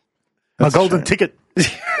shame. A golden ticket.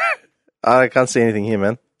 I can't see anything here,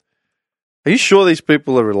 man. Are you sure these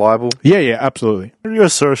people are reliable? Yeah, absolutely. Your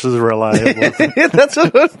sources are reliable. That's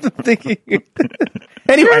what I was thinking.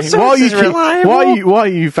 Anyway, Your while source is reliable. while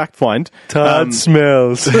you fact find,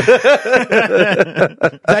 smells. they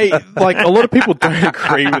like a lot of people don't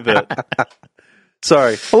agree with it.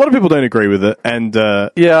 Sorry. A lot of people don't agree with it, and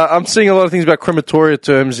Yeah, I'm seeing a lot of things about crematoria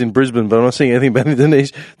terms in Brisbane, but I'm not seeing anything about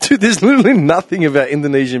Indonesia. Dude, there's literally nothing about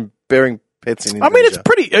Indonesian burying pets in I Indonesia. mean, it's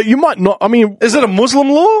pretty. You might not. I mean, Is it a Muslim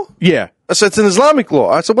law? yeah. So it's an Islamic law.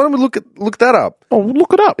 All right, so why don't we look that up? Oh,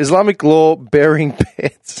 look it up. Islamic law burying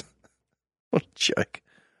pets. What a joke.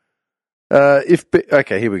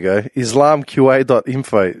 Okay, here we go.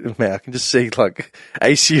 IslamQA.info. Man, I can just see like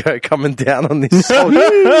ACO coming down on this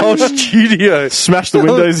whole studio. Smash the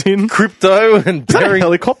windows in. Crypto and Is that a burying.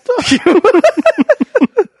 helicopter?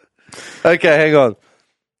 Okay, hang on.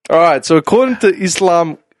 All right, so according to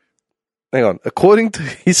Islam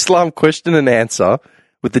Question and Answer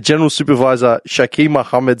with the General Supervisor Shaki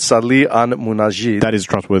Mohammed Salih An Munajid. That is a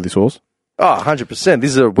trustworthy source. Oh, 100%.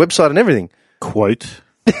 This is a website and everything. Quote.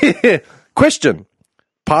 Question.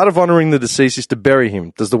 Part of honouring the deceased is to bury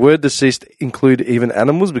him. Does the word deceased include even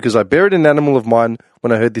animals? Because I buried an animal of mine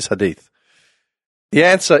when I heard this hadith. The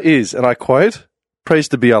answer is, and I quote, praise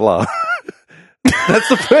to be Allah. That's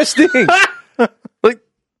the first thing. Like,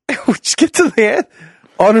 just get to the end.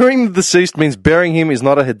 Honouring the deceased means burying him is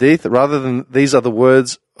not a hadith, rather than these are the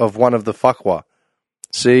words of one of the fatwa.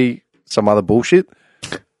 See some other bullshit?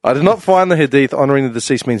 I did not find the hadith honouring the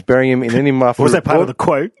deceased means burying him in any mahfuz. Was that part of the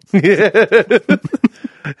quote?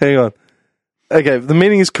 Hang on. Okay, the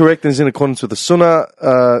meaning is correct and is in accordance with the sunnah.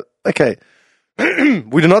 Okay.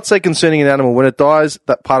 We do not say concerning an animal, when it dies,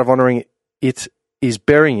 that part of honouring it is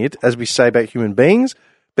burying it, as we say about human beings.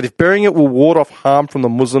 But if burying it will ward off harm from the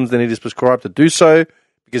Muslims, then it is prescribed to do so,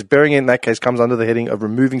 because burying it in that case comes under the heading of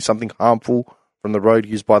removing something harmful from the road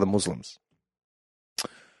used by the Muslims.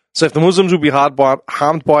 So if the Muslims will be harmed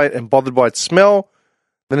by it and bothered by its smell,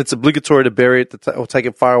 then it's obligatory to bury it or take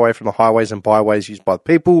it far away from the highways and byways used by the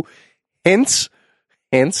people. Hence,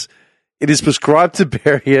 it is prescribed to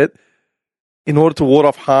bury it in order to ward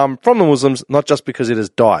off harm from the Muslims, not just because it has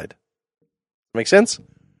died. Make sense?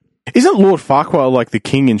 Isn't Lord Farquhar like the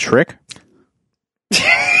king in Shrek?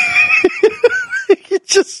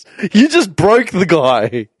 You just broke the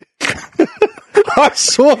guy. I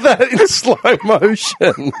saw that in slow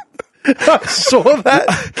motion. I saw that.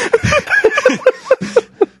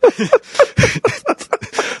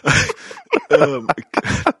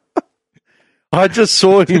 I just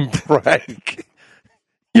saw him break.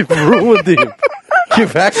 You've ruined him.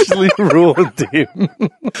 You've actually ruined him.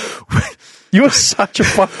 You're such a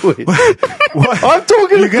fuckwit.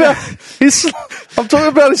 I'm talking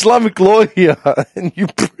about Islamic law here, and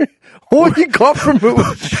all you got from it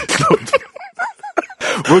was.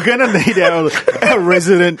 We're going to need our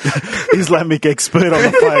resident Islamic expert on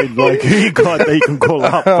the phone. Like, who you got that you can call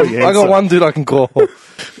up? For the I got one dude I can call.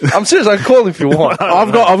 I'm serious. I can call him if you want.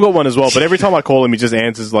 I've got one as well. But every time I call him, he just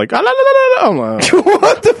answers like, I'm like,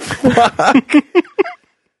 what the fuck?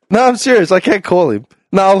 No, I'm serious. I can't call him.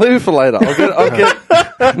 No, I'll leave it for later.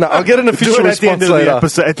 I'll get an official response later.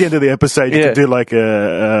 At the end of the episode, you can do like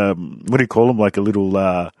a what do you call them? Like a little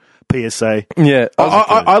PSA. Yeah,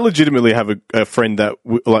 I legitimately have a friend that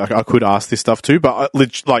like I could ask this stuff to, but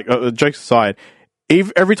jokes aside,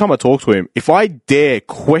 every time I talk to him, if I dare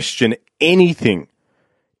question anything,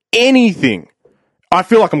 I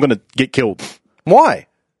feel like I'm going to get killed. Why?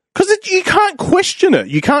 Because you can't question it.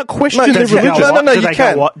 You can't question their religion. No, you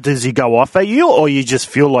can't. Does he go off at you, or you just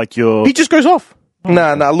feel like you're... He just goes off.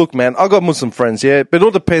 Nah, look, man, I've got Muslim friends, yeah, but it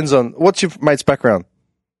all depends on... What's your mate's background?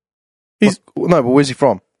 But where's he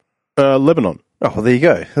from? Lebanon. Oh, well, there you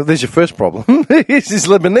go. There's your first problem. He's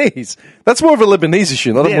Lebanese. That's more of a Lebanese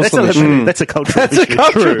issue, not a Muslim issue. That's a cultural issue. That's a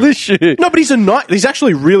cultural issue. No, but he's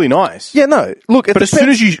actually really nice. Yeah, no. Look, but as soon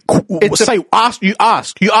as you ask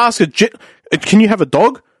can you have a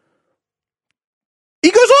dog? He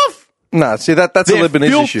goes off. No, see that's a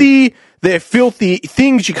Lebanese issue. They're filthy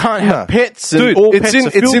things. You can't have pets. And dude, all it's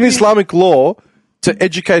pets it's in Islamic law to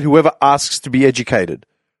educate whoever asks to be educated.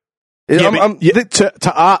 But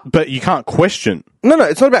you can't question. No,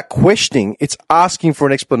 it's not about questioning. It's asking for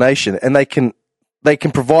an explanation, and they can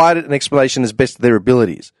provide an explanation as best of their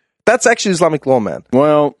abilities. That's actually Islamic law, man.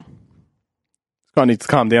 Well, this guy needs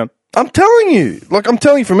to calm down. I'm telling you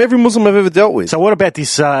from every Muslim I've ever dealt with. So, what about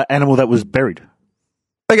this animal that was buried?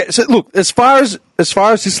 Okay, so look, as far as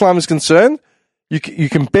Islam is concerned, you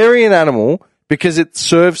can bury an animal because it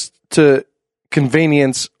serves to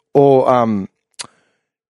convenience or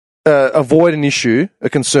avoid an issue, a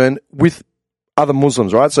concern with other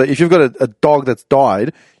Muslims, right? So if you've got a dog that's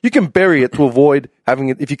died, you can bury it to avoid having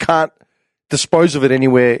it if you can't dispose of it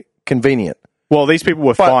anywhere convenient. Well, these people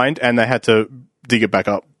were fined and they had to dig it back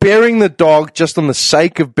up. Burying the dog just on the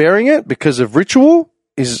sake of burying it because of ritual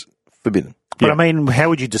is forbidden. But I mean, how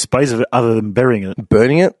would you dispose of it other than burying it?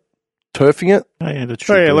 Burning it? Turfing it? Oh, yeah, that's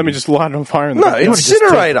true. Let me just light it on fire. No,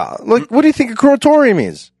 incinerator. Like, what do you think a crematorium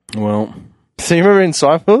is? Well, so you remember in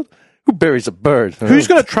Seinfeld? Who buries a bird? Who's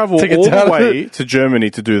going to travel all the way to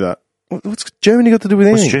Germany to do that? What's Germany got to do with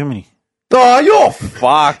anything? What's Germany? Oh, you're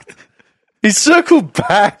fucked. He circled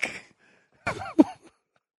back.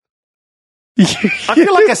 I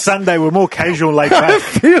feel like a Sunday we're more casual, laid back.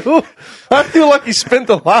 I feel like he spent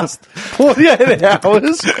the last 48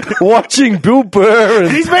 hours watching Bill Burr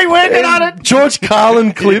and he's been working on it. George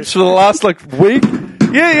Carlin clips for the last week.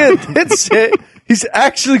 Yeah, that's it. He's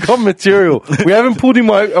actually got material. We haven't pulled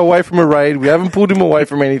him away from a raid. We haven't pulled him away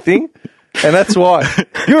from anything. And that's why.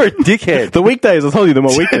 You're a dickhead. The weekdays, I told you, they're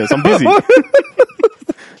my weekdays. I'm busy.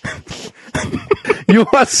 You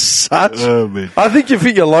are such. Oh, man. I think you've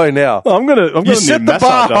hit your low now. I'm gonna. You set the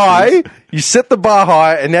bar high. You set the bar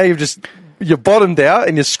high, and now you're bottomed out,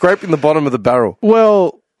 and you're scraping the bottom of the barrel.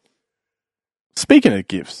 Well, speaking of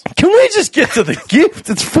gifts, can we just get to the gift?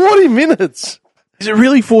 It's 40 minutes. Is it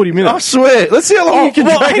really 40 minutes? I swear. Let's see how long you can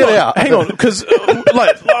drag it out. Hang on, because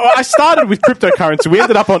I started with cryptocurrency. We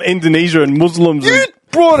ended up on Indonesia and Muslims.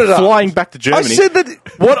 brought it up. flying back to Germany. I said that.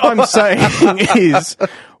 What I'm saying is,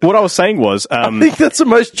 what I was saying was, I think that's the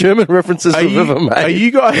most German references we've ever made. are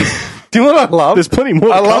you guys? Do you know what I love? There's plenty more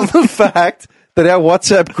to I love the fact that our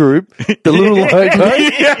WhatsApp group, the little logo,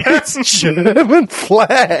 it's German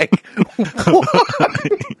flag.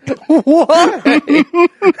 Why?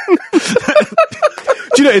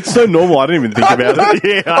 Do you know, it's so normal. I didn't even think about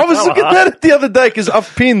it. Yeah, I was looking at it the other day because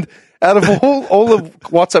I've pinned out of all the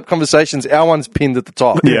WhatsApp conversations, our one's pinned at the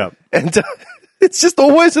top. Yeah. And it's just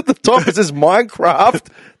always at the top. It says Minecraft,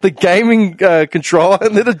 the gaming controller,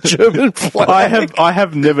 and then a German flag. I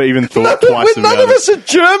have never even thought twice about None of it. us are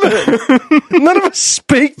German. None of us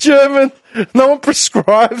speak German. No one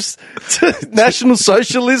prescribes to National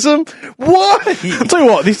Socialism. Why? I'll tell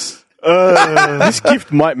you what, this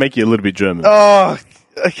gift might make you a little bit German. Oh,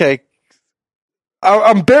 okay.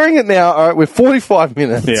 I'm bearing it now. All right, we're 45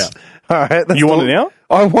 minutes. Yeah. All right. You want it now?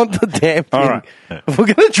 I want the damn thing. All right.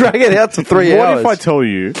 We're going to drag it out to 3 What hours. if I tell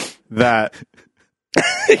you that?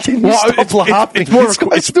 Can you stop laughing? It's more of This a,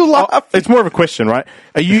 guy's still laughing. it's more of a question, right?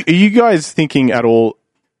 Are you guys thinking at all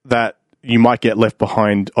that you might get left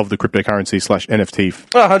behind of the cryptocurrency / NFT?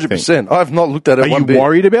 100%. I have not looked at it Are one you bit.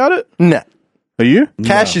 worried about it? Nah. Are you?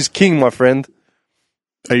 Cash is king, my friend.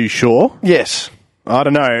 Are you sure? Yes. I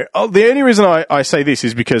don't know. Oh, the only reason I say this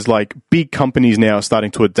is because like big companies now are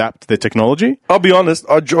starting to adapt their technology. I'll be honest.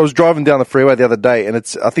 I was driving down the freeway the other day, and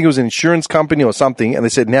I think it was an insurance company or something, and they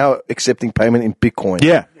said now accepting payment in Bitcoin.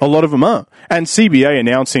 Yeah, a lot of them are. And CBA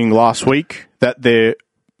announcing last week that they're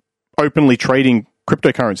openly trading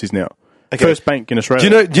cryptocurrencies now. Okay. First bank in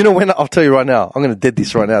Australia. Do you know when? I'll tell you right now. I'm going to dead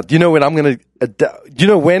this right now. Do you know when I'm going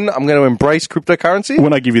to embrace cryptocurrency?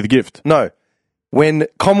 When I give you the gift. No. When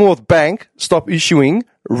Commonwealth Bank stop issuing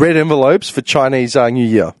red envelopes for Chinese New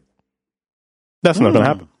Year. That's not going to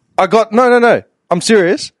happen. I got no. I'm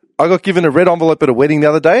serious. I got given a red envelope at a wedding the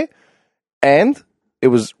other day, and it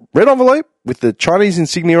was red envelope with the Chinese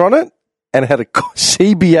insignia on it, and it had a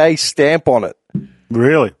CBA stamp on it.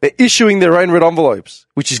 Really? They're issuing their own red envelopes,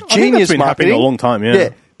 which is I think that's genius been happening marketing. a long time, yeah.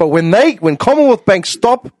 But when Commonwealth Bank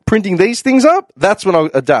stop printing these things up, that's when I'll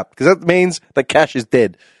adapt, because that means that cash is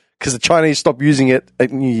dead, because the Chinese stop using it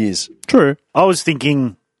at New Year's. True. I was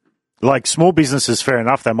thinking, like, small businesses, fair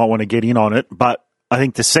enough, they might want to get in on it, but I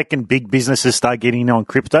think the second big businesses start getting in on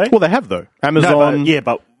crypto. Well, they have though. Amazon,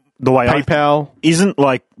 but the way PayPal. isn't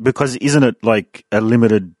it like a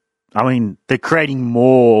limited? I mean, they're creating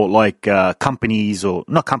more like companies, or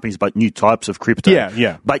not companies, but new types of crypto.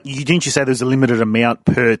 Yeah. But didn't you say there's a limited amount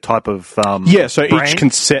per type of? Yeah, so brand? each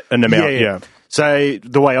can set an amount. Yeah. So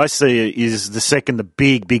the way I see it is the second the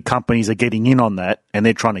big companies are getting in on that, and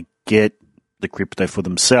they're trying to get the crypto for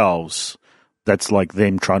themselves. That's like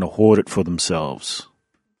them trying to hoard it for themselves.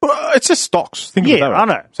 Well, it's just stocks. Think of it Yeah, that way. I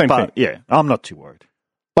know. Same but, thing. Yeah, I'm not too worried.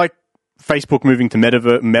 Like Facebook moving to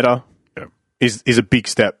Meta is a big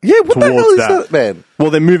step. Yeah, what towards the hell is that, man?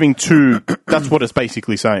 Well, they're moving to. That's what it's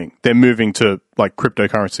basically saying. They're moving to like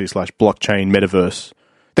cryptocurrency / blockchain metaverse.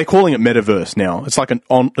 They're calling it metaverse now. It's like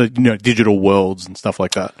digital worlds and stuff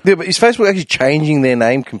like that. Yeah, but is Facebook actually changing their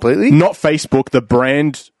name completely? Not Facebook. The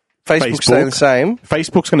brand Facebook's staying the same.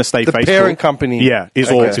 Facebook's going to stay The Facebook. parent company. Yeah,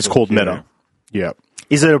 it's called Meta. Yeah.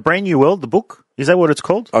 Is it a brand new world? The book, is that what it's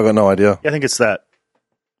called? I got no idea. Yeah, I think it's that.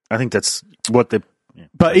 I think that's what they. Yeah,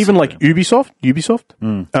 But even like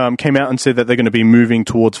Ubisoft came out and said that they're going to be moving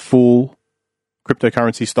towards full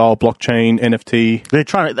cryptocurrency style blockchain NFT. they're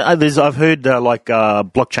trying to. I've heard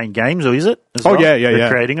blockchain games, or is it? As well? Yeah. They're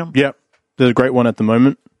creating them. Yeah, there's a great one at the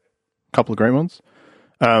moment. A couple of great ones.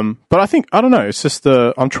 But I don't know. It's just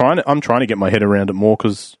I'm trying to get my head around it more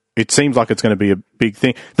because it seems like it's going to be a big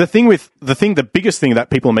thing. The biggest thing that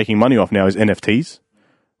people are making money off now is NFTs,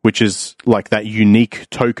 which is like that unique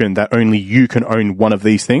token that only you can own one of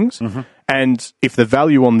these things. Mm-hmm. And if the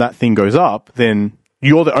value on that thing goes up, then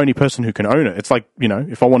you're the only person who can own it. It's like,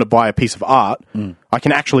 if I want to buy a piece of art, I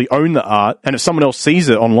can actually own the art. And if someone else sees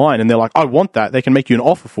it online and they're like, I want that, they can make you an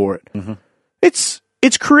offer for it. Mm-hmm. It's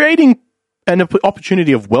creating an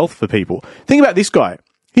opportunity of wealth for people. Think about this guy.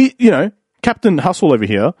 He, Captain Hustle over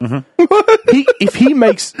here. Mm-hmm. if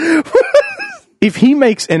he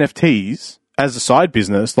makes NFTs as a side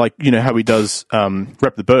business, like how he does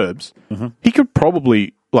Rep the Burbs, he could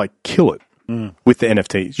probably like kill it with the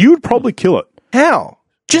NFTs. You would probably kill it. How?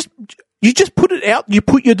 You just put it out. You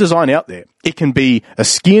put your design out there. It can be a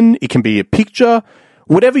skin. It can be a picture.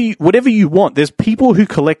 Whatever you want. There's people who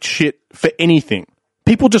collect shit for anything.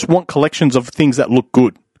 People just want collections of things that look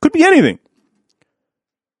good. Could be anything.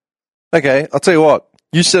 Okay, I'll tell you what.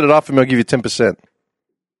 You set it up for me, I'll give you 10%.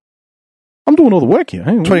 I'm doing all the work here.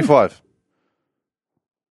 Hey, 25.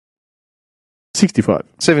 65.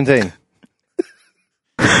 17.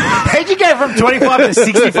 How'd you go from 25 to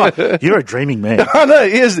 65? You're a dreaming man. I know.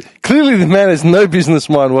 Clearly, the man has no business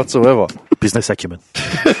mind whatsoever. Business acumen.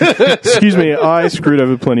 Excuse me, I screwed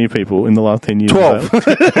over plenty of people in the last 10 years. 12. We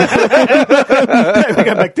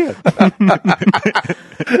go back down.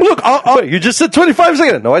 Look, Wait, you just said 25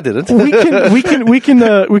 seconds. No, I didn't.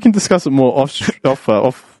 we can discuss it more off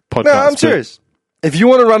podcast. No, I'm serious. If you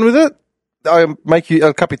want to run with it, I'll make you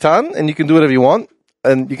El Capitan, and you can do whatever you want,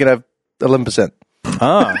 and you can have 11%.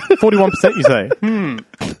 41% you say.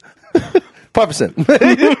 5%.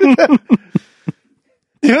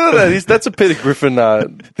 You know what that is? That's a Peter Griffin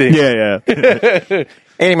thing. Yeah.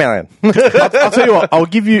 80 million. I'll tell you what, I'll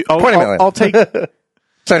give you... 20 million. I'll take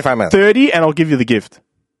 75 million. 30 and I'll give you the gift.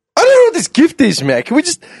 I don't know what this gift is, man. Can we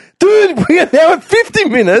just... Dude, we are now at 50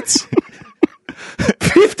 minutes.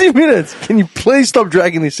 50 minutes. Can you please stop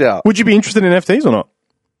dragging this out? Would you be interested in NFTs or not?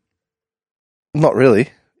 Not really.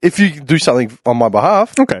 If you do something on my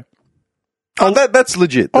behalf. Okay. That's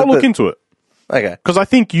legit. I'll look into it. Okay. Because I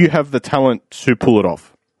think you have the talent to pull it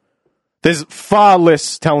off. There's far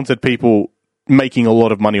less talented people making a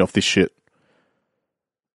lot of money off this shit.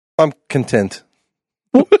 I'm content.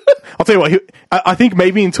 I'll tell you what, I think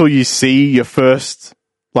maybe until you see your first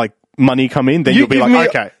money come in, then you'll be like,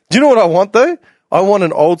 okay. Do you know what I want, though? I want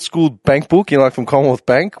an old school bank book, like from Commonwealth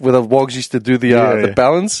Bank, where the wogs used to do the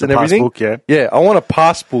balance and everything. Passbook, Yeah, I want a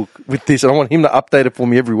passbook with this, and I want him to update it for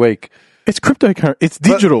me every week. It's cryptocurrency. It's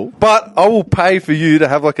digital. But I will pay for you to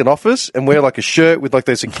have an office and wear a shirt with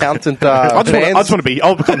those accountant I just want to be.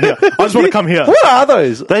 I'll come here. I just want to come here. What are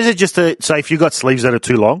those? Those are just so if you got sleeves that are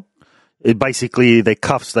too long, they're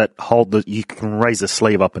cuffs that hold you can raise the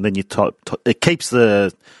sleeve up and then it keeps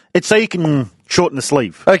it's so you can shorten the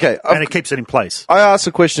sleeve. Okay. And it keeps it in place. I asked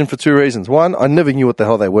the question for two reasons. One, I never knew what the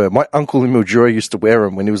hell they were. My uncle in Mildura used to wear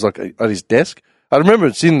them when he was at his desk. I remember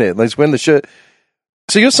it's in there. He's wearing the shirt.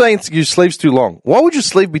 So you're saying your sleeve's too long. Why would your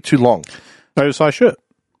sleeve be too long? Oversized shirt.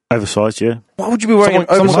 Oversized, yeah. Why would you be wearing an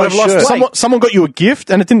oversized shirt? Someone got you a gift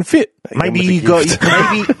and it didn't fit.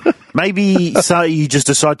 Maybe so you just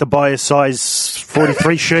decide to buy a size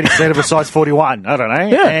 43 shirt instead of a size 41. I don't know.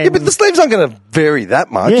 Yeah, but the sleeves aren't going to vary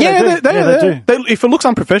that much. Yeah, they do. If it looks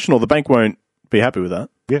unprofessional, the bank won't be happy with that.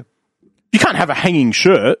 Yeah. You can't have a hanging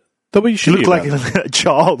shirt. That way you should look like a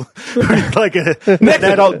child. Like an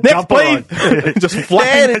adult jumper on. Just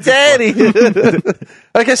flapping. Daddy.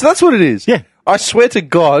 Okay, so that's what it is. Yeah. I swear to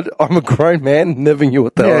God, I'm a grown man, never knew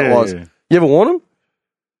what the hell it was. Yeah. You ever worn them?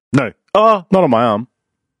 No. Oh, not on my arm.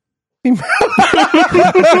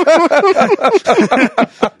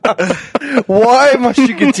 Why must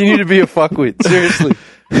you continue to be a fuckwit? Seriously.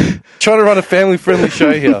 Trying to run a family-friendly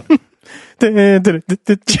show here.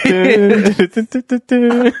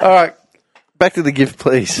 All right. Back to the gift,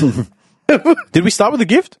 please. Did we start with the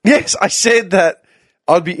gift? Yes, I said that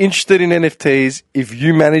I'd be interested in NFTs if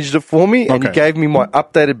you managed it for me and you gave me my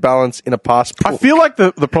updated balance in a passport. I feel like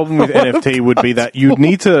the problem with NFT would be that you'd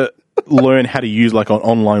need to learn how to use an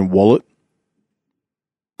online wallet.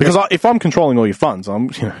 Because if I'm controlling all your funds, I'm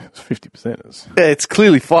 50%. Yeah, it's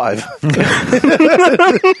clearly 5.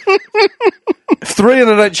 3 and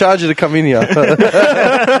I don't charge you to come in here.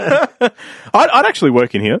 I'd actually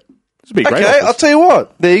work in here. This would be great. Okay, I'll tell you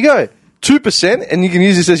what. There you go. 2%, and you can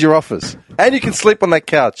use this as your office. And you can sleep on that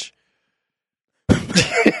couch.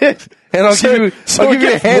 And I'll give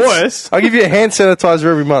you a hand sanitizer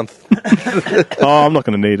every month. Oh, I'm not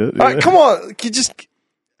going to need it. All right, come on.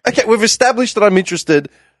 Okay, we've established that I'm interested.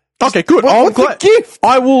 Okay, good. What's the gift?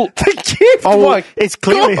 I will. The gift, Mike. It's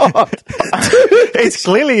clearly, it's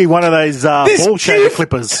clearly one of those ball shaver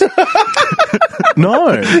clippers.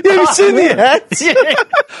 No. Have you seen the hats?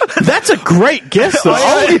 That's a great guess, though.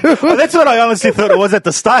 That's what I honestly thought it was at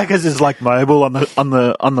the start, because it's mobile on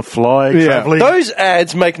the fly, traveling. Those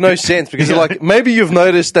ads make no sense because they're maybe you've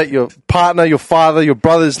noticed that your partner, your father, your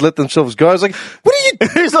brothers let themselves go. I was like, what are you?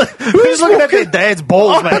 Who's looking at their dad's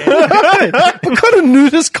balls, man? What kind of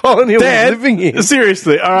nudist colony are we living in?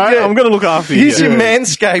 Seriously, all right, I'm going to look after you. He's your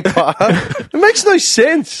manscaper. It makes no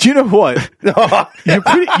sense. Do you know what?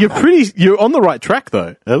 You're on the right track,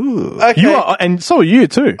 though. Ooh. Okay. You are, and so are you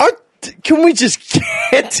too. Can we just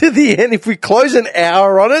get to the end? If we close an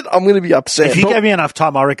hour on it, I'm going to be upset. If you gave me enough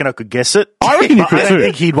time, I reckon I could guess it. I reckon you could I too. don't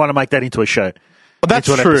think he'd want to make that into a show. That's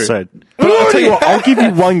into an true. episode. But I'll tell you what, I'll give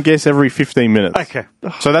you one guess every 15 minutes. Okay.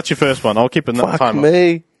 So that's your first one. I'll keep it that time.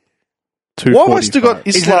 Me. Why have I still got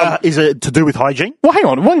Islam? Is it to do with hygiene? Well, hang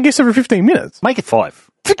on. One guess every 15 minutes. Make it 5.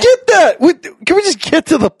 Forget that. Can we just get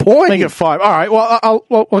to the point? Make it 5. All right. Well,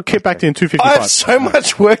 I'll get back to you in 2:55. I have so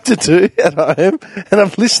much work to do at home, and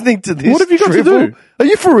I'm listening to this. What have you got to do? Are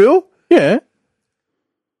you for real? Yeah.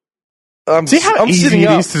 See how I'm easy sitting it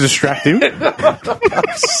up. is to distract him?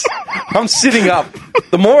 I'm sitting up.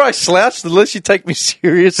 The more I slouch, the less you take me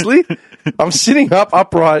seriously. I'm sitting up,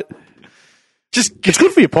 upright. Just It's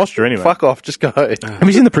good for your posture anyway. fuck off. Just go. Have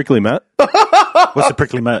you seen the prickly mat? What's the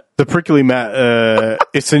prickly mat? The prickly mat,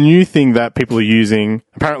 it's a new thing that people are using.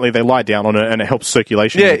 Apparently they lie down on it and it helps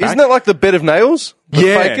circulation. Yeah, in the back. isn't that like the bed of nails? The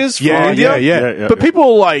fakers from India? Yeah, But people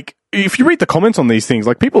are like, if you read the comments on these things,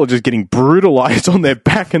 like people are just getting brutalized on their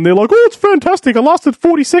back and they're like, oh, it's fantastic. I lasted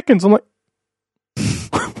 40 seconds. I'm like,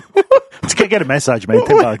 Let's go get a massage, man.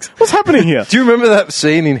 $10. what's happening here? Do you remember that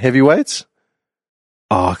scene in Heavyweights?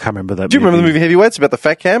 Oh, I can't remember that. Do you remember the movie Heavyweights about the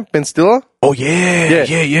fat camp, Ben Stiller? Oh, yeah.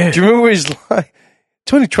 Do you remember where he's like,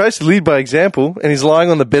 Tony tries to lead by example and he's lying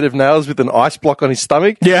on the bed of nails with an ice block on his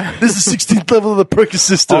stomach? Yeah. This is the 16th level of the Perkins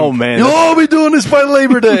system. Oh, man. You'll all be doing this by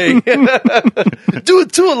Labor Day. Do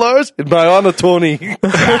it too, Lars. In my honor, Tony.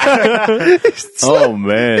 Oh,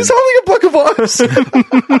 man. He's holding a block of ice.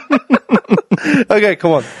 Okay,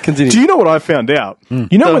 come on. Continue. Do you know what I found out?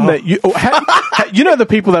 You know when you know the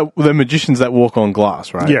people the magicians that walk on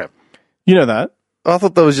glass, right? Yeah. You know that? I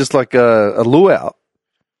thought that was just like a luau.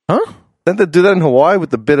 Huh? Don't they do that in Hawaii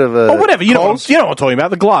with a bit of a... Oh, whatever. You know coals? what I'm talking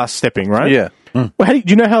about. The glass stepping, right? Yeah. Well, do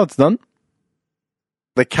you know how it's done?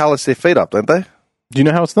 They callus their feet up, don't they? Do you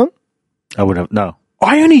know how it's done? I would have no.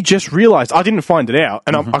 I only just realized, I didn't find it out,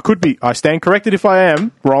 and I stand corrected if I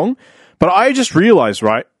am wrong, but I just realized,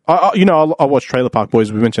 right? I watched Trailer Park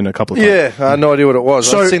Boys. We mentioned it a couple of times. Yeah, I had no idea what it was.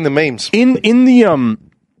 So- I've seen the memes.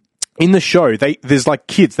 In the show, there's like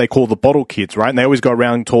kids they call the bottle kids, right? And they always go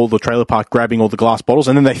around to all the trailer park grabbing all the glass bottles,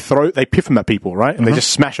 and then they piff them at people, right? And they just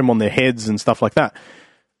smash them on their heads and stuff like that.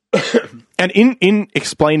 And in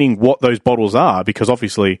explaining what those bottles are, because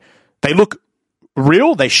obviously they look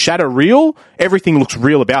real, they shatter real, everything looks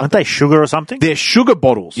real about Aren't them. they sugar or something? They're sugar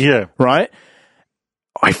bottles, Yeah. right?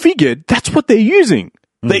 I figured that's what they're using.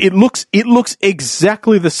 It looks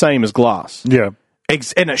exactly the same as glass. Yeah.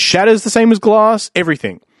 And it shatters the same as glass,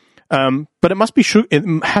 everything. But it must be sugar. It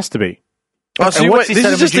has to be. Oh, so And what's this this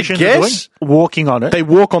set is of just a magicians guess? doing? Walking on it. They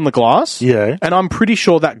walk on the glass. Yeah. And I'm pretty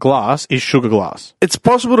sure that glass is sugar glass. It's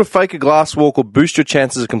possible to fake a glass walk or boost your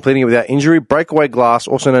chances of completing it without injury. Breakaway glass,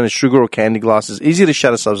 also known as sugar or candy glass, is easier to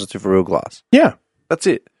shatter substitute for real glass. Yeah. That's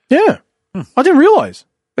it. Yeah. I didn't realize.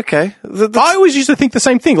 Okay. I always used to think the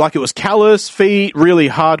same thing, like it was callous feet, really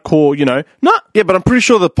hardcore, No. Yeah, but I'm pretty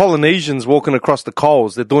sure the Polynesians walking across the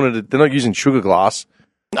coals, they're doing it. They're not using sugar glass.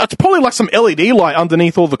 It's probably like some LED light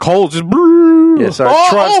underneath all the coals. Just Yeah, so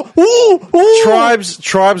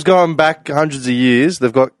tribes going back hundreds of years,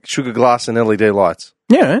 they've got sugar glass and LED lights.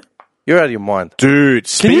 Yeah. You're out of your mind. Dude,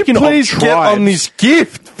 Can you speaking please of get tribes, on this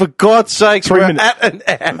gift? For God's sakes, 3 we're minutes.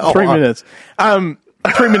 at an hour. 3 minutes.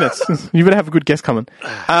 3 minutes. You better have a good guess coming.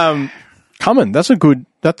 Coming. That's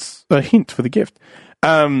a hint for the gift.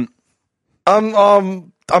 I'm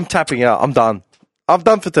tapping out. I'm done. I'm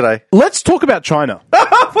done for today. Let's talk about China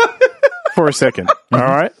for a second. All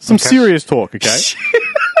right? Some serious talk, okay?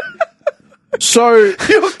 So,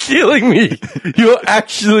 You're killing me. You're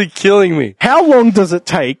actually killing me. how long does it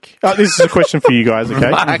take? This is a question for you guys,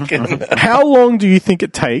 okay? How long do you think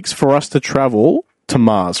it takes for us to travel to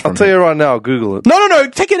Mars from I'll tell here? you right now, I'll Google it. No.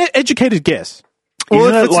 Take an educated guess. Well,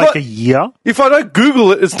 Isn't if it it's like not- a year? If I don't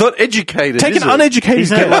Google it, it's not educated. Take is an it? uneducated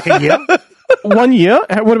Isn't it guess. like a year? 1 year?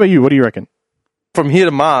 What about you? What do you reckon? From here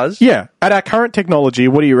to Mars, Yeah. At our current technology,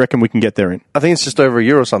 what do you reckon we can get there in? I think it's just over a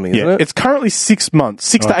year or something, isn't Yeah, it? it's currently 6 months,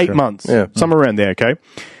 6 to 8 months, Yeah. somewhere around there. Okay,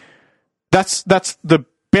 that's the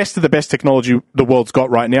best of the best technology the world's got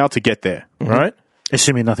right now to get there. Right,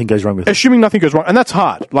 Assuming nothing goes wrong with it. assuming nothing goes wrong, and that's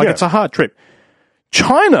hard. Like Yeah. it's a hard trip.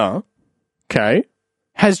 China, okay,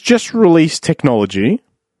 has just released technology.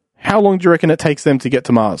 How long do you reckon it takes them to get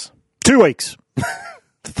to Mars? 2 weeks.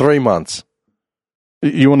 3 months.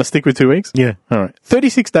 You want to stick with 2 weeks? Yeah. All right,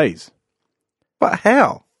 36 days. But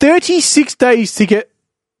how? 36 days to get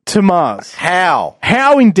to Mars. How?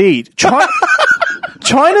 How indeed?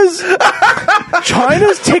 China's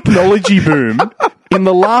technology boom in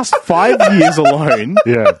the last 5 years alone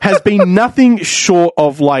Yeah. has been nothing short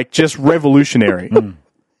of like just revolutionary.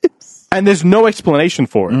 And there's no explanation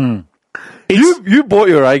for it. You bought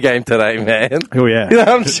your A game today, man. Oh yeah. You know,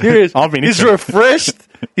 I'm serious. I've been He's into it. refreshed.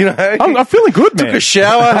 You know, I'm feeling good, man. took a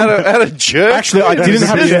shower, had a jerk. Actually, I didn't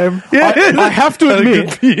have PM. I have to Had a good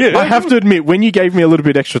admit, PM. I have to admit, when you gave me a little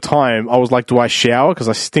bit extra time, I was like, do I shower? Because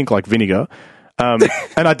I stink like vinegar. And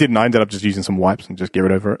I didn't. I ended up just using some wipes and just get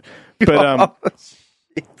rid over it. But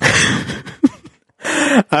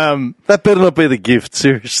that better not be the gift.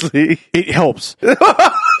 Seriously. it helps.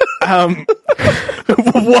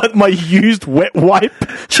 What, my used wet wipe?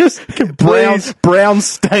 Just brown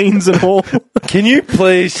stains and all. Can you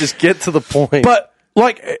please just get to the point? But,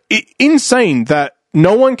 like, insane that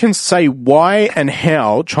no one can say why and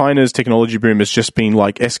how China's technology boom has just been,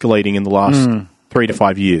 like, escalating in the last 3 to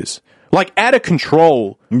 5 years. Like, out of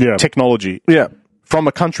control technology. Yeah. From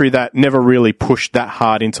a country that never really pushed that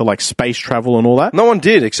hard into, like, space travel and all that. No one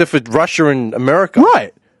did, except for Russia and America.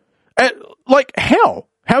 Right. Like, how?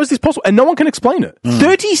 How is this possible? And no one can explain it.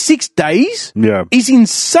 36 days is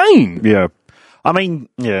insane. Yeah. I mean,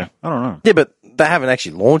 I don't know. Yeah, but they haven't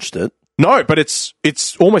actually launched it. No, but it's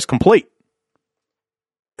almost complete.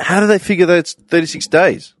 How do they figure that it's 36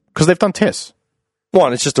 days? Because they've done tests.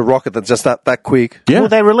 One, it's just a rocket that's just that quick. Yeah. Well,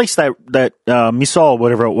 they released that missile,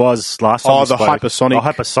 whatever it was, last time. Oh, we the spoke. hypersonic. The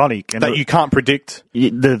hypersonic. And That you can't predict.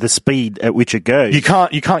 the speed at which it goes. You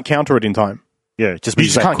can't counter it in time. Yeah, You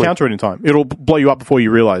just can't counter it in time. It'll blow you up before you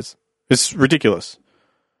realize. It's ridiculous.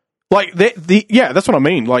 Like, that's what I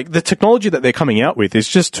mean. Like, the technology that they're coming out with is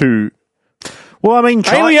just too... Well, I mean,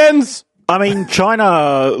 Aliens!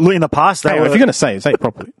 China, in the past, Hang on, if you're going to say it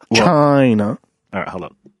properly. China. All right, hold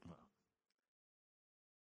on.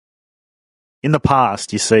 In the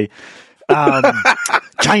past, you see,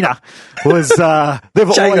 China was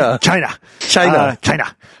they've China. always,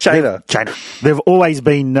 China. They've always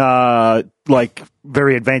been like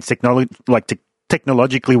very advanced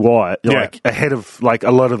technologically wide, like ahead of like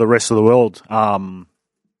a lot of the rest of the world.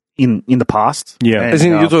 In the past, Yeah. And, As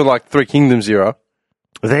in, you're doing like Three Kingdoms era.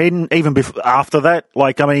 then even after that,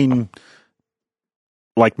 like I mean,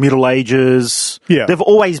 like Middle Ages, they've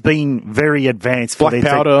always been very advanced. For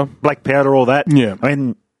Black powder, all that. Yeah. I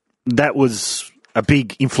mean, that was a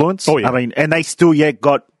big influence. Oh, yeah. I mean, and they still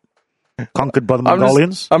got conquered by the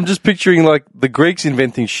Mongolians. I'm just picturing like the Greeks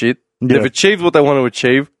inventing shit. Yeah. They've achieved what they want to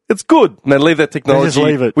achieve. It's good. And they leave that technology, just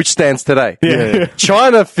leave it. which stands today. Yeah.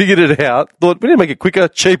 China figured it out, thought we need to make it quicker,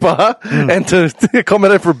 cheaper, and to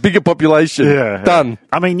accommodate for a bigger population. Yeah. Done.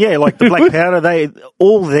 I mean, yeah, like the Black Powder,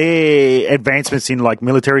 all their advancements in like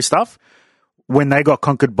military stuff, when they got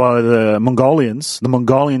conquered by the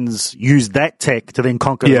Mongolians used that tech to then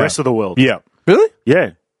conquer the rest of the world. Yeah. Really?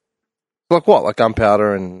 Yeah. Like what? Like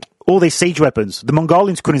gunpowder and... All their siege weapons. The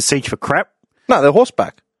Mongolians couldn't siege for crap. No, they're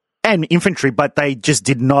horseback. And infantry, but they just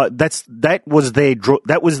did not. That was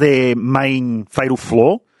their main fatal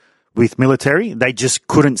flaw with military. They just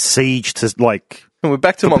couldn't siege to like. And we're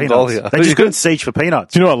back to Mongolia. Peanuts. They just couldn't siege for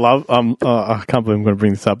peanuts. Do you know what I love? I can't believe I'm going to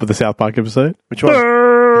bring this up, but the South Park episode. Which one?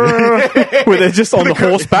 Where they're just on the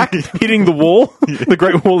horseback hitting the wall, the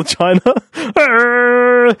Great Wall of China.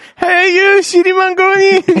 Hey, you shitty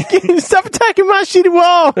Mongolian! Stop attacking my shitty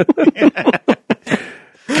wall!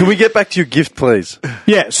 Can we get back to your gift, please?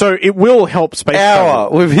 Yeah, so it will help space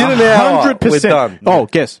travel. We've hit an hour. 100%. We're done. Oh,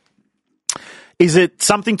 guess. Is it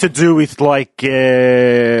something to do with like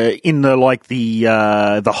in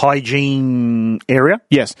the hygiene area?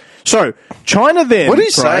 Yes. So China then. What are you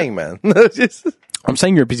right? saying, man? I'm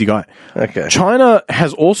saying you're a busy guy. Okay. China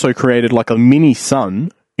has also created like a mini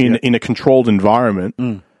sun in a controlled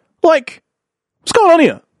environment. Like, what's going on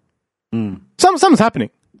here? Something's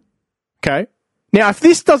happening. Okay. Now, if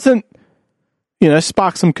this doesn't,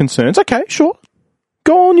 spark some concerns, okay, sure.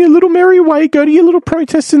 Go on your little merry way, go to your little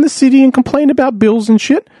protests in the city and complain about bills and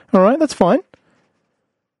shit. All right, that's fine.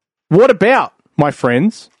 What about, my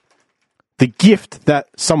friends, the gift that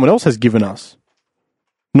someone else has given us?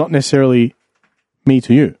 Not necessarily me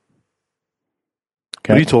to you.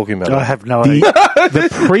 Okay. What are you talking about? I have no idea. The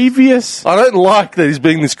previous... I don't like that he's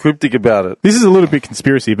being this cryptic about it. This is a little bit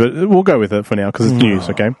conspiracy, but we'll go with it for now because it's news,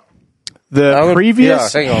 okay? The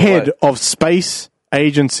previous head of space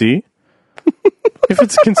agency... If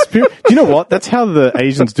it's conspiracy... Do you know what? That's how the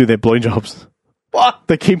Asians do their blowjobs. What?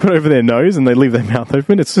 They keep it over their nose and they leave their mouth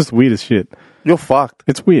open. It's just weird as shit. You're fucked.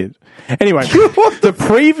 It's weird. Anyway, the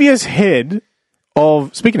previous head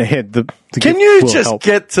of... Speaking of head... Can you just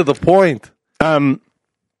get to the point?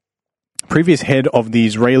 Previous head of the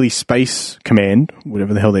Israeli Space Command,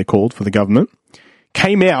 whatever the hell they're called for the government,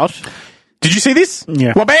 came out. Did you see this?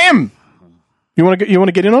 Yeah. Well, bam! You want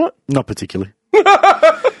to get in on it? Not particularly.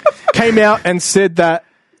 Came out and said that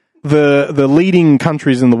the leading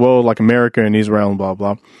countries in the world, like America and Israel and blah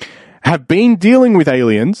blah, have been dealing with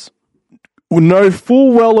aliens, know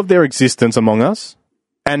full well of their existence among us,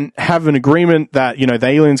 and have an agreement that, the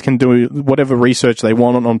aliens can do whatever research they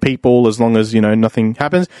want on people as long as, nothing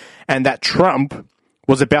happens. And that Trump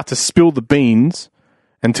was about to spill the beans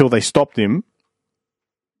until they stopped him.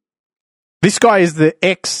 This guy is the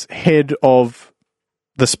ex-head of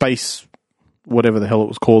the space, whatever the hell it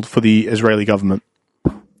was called, for the Israeli government.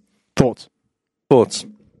 Thoughts?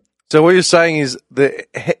 So what you're saying is the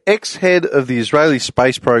ex-head of the Israeli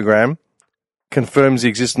space program confirms the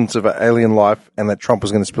existence of an alien life and that Trump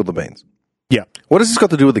was going to spill the beans. Yeah. What has this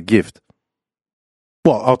got to do with the gift?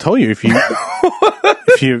 Well, I'll tell you if you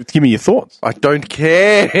if you give me your thoughts. I don't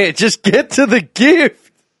care. Just get to the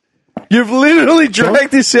gift. You've literally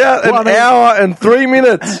dragged this out an hour and 3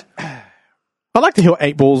 minutes. I'd like to hear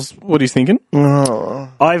 8 Balls. What he's thinking.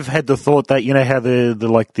 I've had the thought that you know how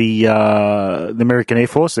the American Air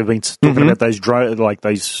Force they've been talking about those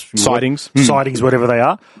those Sightings. sightings, whatever they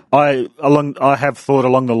are. I have thought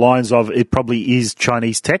along the lines of it probably is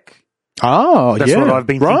Chinese tech. Oh, That's yeah. what I've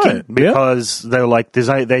been thinking because they're like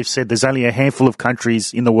they've said there's only a handful of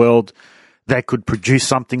countries in the world that could produce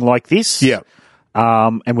something like this. Yeah.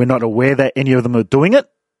 And we're not aware that any of them are doing it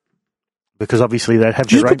because obviously they have.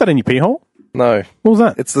 Did you put that in your pee hole? No. What was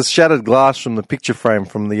that? It's the shattered glass from the picture frame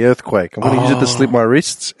from the earthquake. I'm going to use it to slip my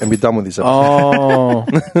wrists and be done with this episode. Oh.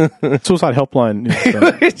 Suicide helpline.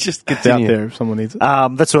 It just gets It's out there if someone needs it.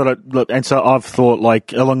 That's what and so I've thought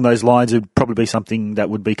like along those lines it'd probably be something that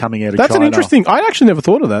would be coming out of That's China. an interesting. I actually never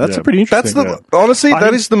thought of that. That's a pretty interesting. That's honestly,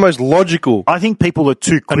 that is the most logical. I think people are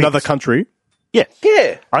too quick. Another country. Yeah.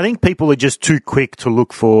 Yeah. I think people are just too quick to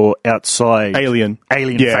look for outside Alien.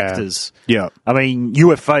 Yeah. factors. Yeah. I mean,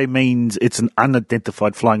 UFO means it's an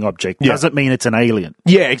unidentified flying object. Yeah. Doesn't mean it's an alien.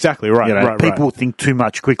 Yeah, exactly. Right. You know, right. people think too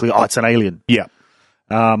much quickly. Oh, it's an alien. Yeah.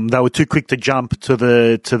 They were too quick to jump to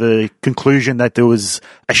the conclusion that there was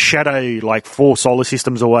a shadow like 4 solar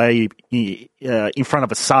systems away in front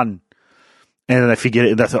of a sun. And then they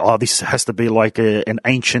figured that, this has to be like an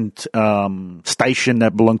ancient station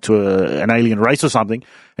that belonged to an alien race or something.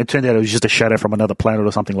 It turned out it was just a shadow from another planet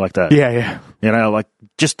or something like that. Yeah, yeah. You know, like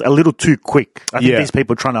just a little too quick. I think Yeah. these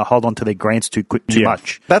people are trying to hold on to their grants too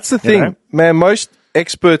much. That's the thing, know? man. Most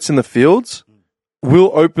experts in the fields will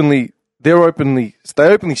openly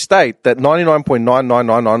state that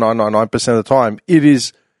 99.999999% of the time it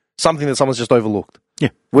is something that someone's just overlooked.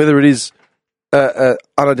 Yeah. Whether it is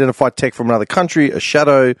unidentified tech from another country, a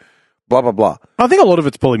shadow, blah blah blah. I think a lot of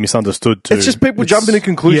it's probably misunderstood too. It's just people jumping to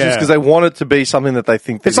conclusions because they want it to be something that they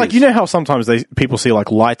think. It's like, you know how sometimes people see like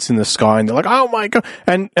lights in the sky and they're like, oh my God.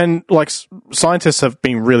 And like scientists have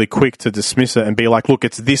been really quick to dismiss it and be like, look,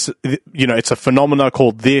 it's this, it's a phenomena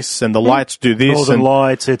called this and the lights do this. Northern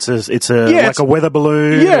Lights, it's a weather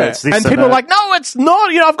balloon. Yeah. It's this and people are that. like, no, it's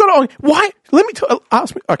not. I've got it on. Why? Let me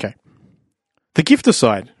ask me. Okay. The gift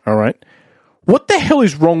aside, all right. What the hell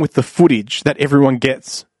is wrong with the footage that everyone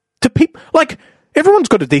gets to people? Like, everyone's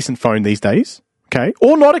got a decent phone these days, okay?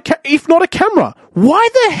 Or if not a camera. Why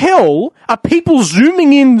the hell are people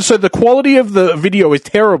zooming in so the quality of the video is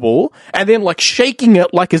terrible and then like shaking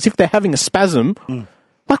it like as if they're having a spasm?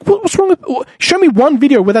 Like, what's wrong with? Show me one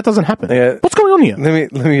video where that doesn't happen. Yeah. What's going on here?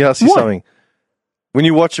 Let me ask you What? something. When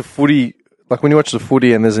you watch the footy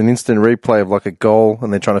and there's an instant replay of like a goal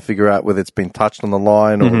and they're trying to figure out whether it's been touched on the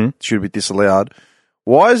line or should be disallowed,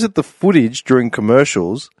 why is it the footage during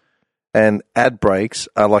commercials and ad breaks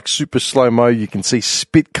are like super slow-mo, you can see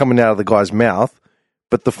spit coming out of the guy's mouth,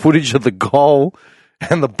 but the footage of the goal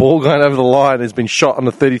and the ball going over the line has been shot on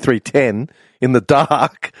the 3310 in the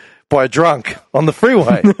dark by a drunk on the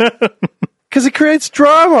freeway? Because it creates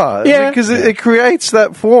drama. Yeah. Because it creates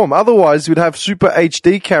that form. Otherwise, you'd have super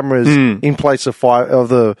HD cameras in place of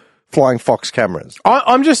the Flying Fox cameras.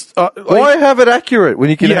 I'm just... Why have it accurate when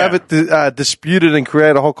you can Yeah. have it disputed and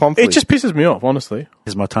create a whole conflict? it just pisses me off, honestly.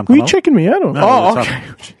 Is my time Were come you up? checking me out? Or? No, Oh, it's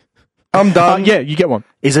okay. I'm done. Yeah, you get one.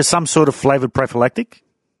 Is there some sort of flavored prophylactic?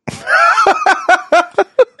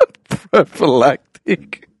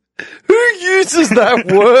 Prophylactic. Who uses that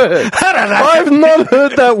word? I've not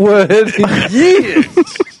heard that word in years.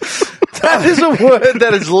 That is a word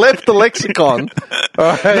that has left the lexicon. All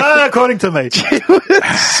right. No, according to me.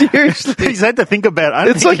 Seriously. He's had to think about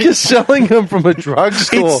it. It's like you're selling them from a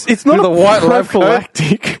drugstore. It's not with a white lab coat.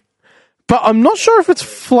 prophylactic, but I'm not sure if it's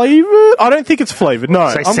flavored. I don't think it's flavored. No,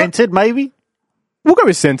 Say scented, maybe? we'll go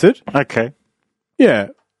with scented. Okay. Yeah.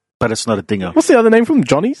 But it's not a dinger. What's the other name from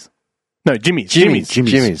Johnny's? No, Jimmy's. Jimmy's.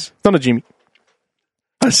 It's not a Jimmy.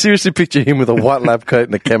 I seriously picture him with a white lab coat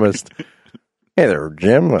and a chemist. Hey there,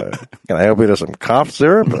 Jim. Can I help you to some cough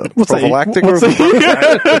syrup? What's that? Prophylactic? What's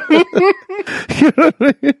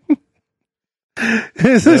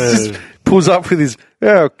This just pulls up with his...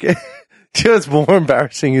 Yeah, okay. Do you know what's more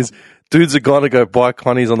embarrassing is dudes are going to go buy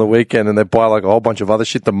Connies on the weekend and they buy like a whole bunch of other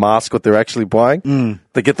shit to mask what they're actually buying.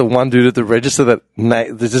 They get the one dude at the register that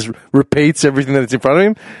just repeats everything that's in front of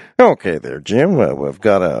him. Okay there, Jim. We've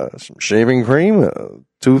got some shaving cream,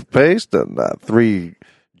 toothpaste, and 3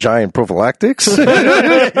 giant prophylactics,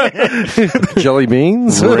 jelly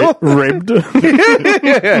beans, Ribbed.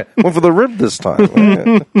 yeah, went for the rib this time.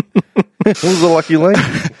 It was a lucky lane.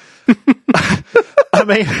 I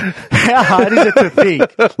mean, how hard is it to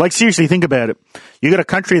think? Like, seriously, think about it. You got a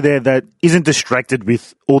country there that isn't distracted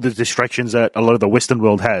with all the distractions that a lot of the Western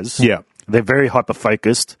world has. Yeah. They're very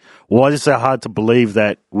hyper-focused. Why is it so hard to believe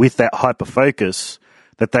that with that hyper-focus,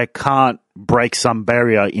 that they can't break some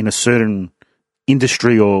barrier in a certain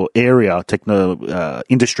industry or area,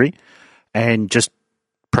 industry, and just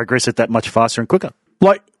progress it that much faster and quicker?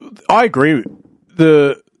 Like, I agree.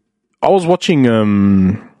 I was watching,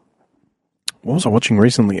 what was I watching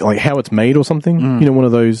recently? Like How It's Made or something? You know, one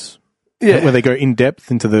of those where they go in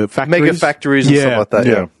depth into the factories. Mega factories and stuff like that.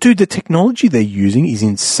 Yeah. Dude, the technology they're using is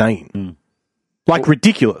insane. Like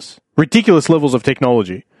ridiculous. Ridiculous levels of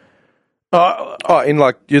technology. In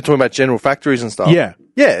like, you're talking about general factories and stuff? Yeah.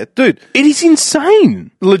 Yeah, dude. It is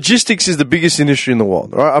insane. Logistics is the biggest industry in the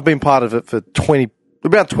world, right? I've been part of it for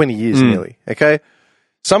about 20 years nearly, okay?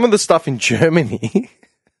 Some of the stuff in Germany,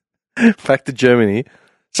 back to Germany,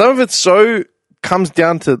 some of it comes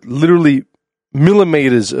down to literally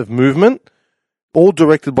millimeters of movement, all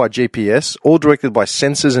directed by GPS, all directed by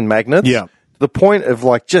sensors and magnets. Yeah. To the point of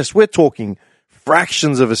like we're talking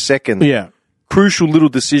fractions of a second. Yeah. Crucial little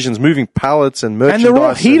decisions, moving pallets and merchandise. And they're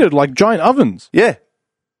all heated like giant ovens. Yeah.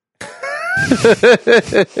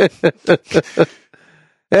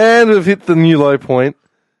 And we've hit the new low point,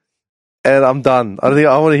 and I'm done. I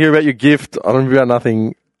want to hear about your gift. I don't hear about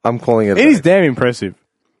nothing. I'm calling it. It is damn impressive.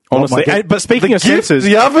 Honestly. But speaking of sensors,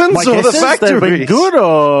 the ovens My or the guesses, they've been factories? good,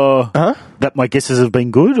 or Huh? that my guesses have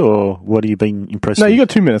been good, or what have you been impressed No, with? you got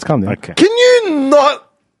 2 minutes. Calm down. Okay. Can you not?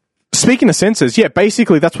 Speaking of sensors, yeah,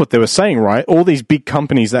 basically that's what they were saying, right? All these big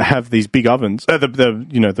companies that have these big ovens,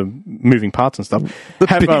 the moving parts and stuff,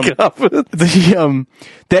 have big ovens.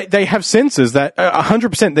 they have sensors that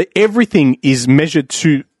 100% that everything is measured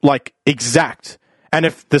to like exact. And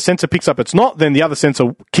if the sensor picks up it's not, then the other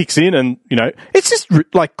sensor kicks in, and it's just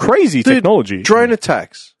like crazy technology. Drone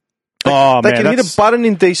attacks. Oh They man, can hit a button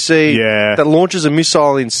in DC Yeah. that launches a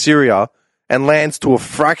missile in Syria and lands to a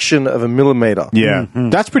fraction of a millimeter. yeah,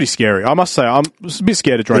 that's pretty scary. I must say, I'm a bit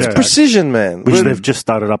scared of drone It's attacks. precision, man. Which they've just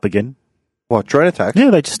started up again. What, drone attacks? Yeah,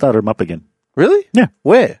 they just started them up again. Really? Yeah.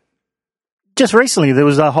 Where? Just recently, there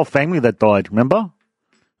was a whole family that died, remember?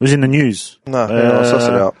 It was in the news. No, I'll suss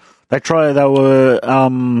it out. They were,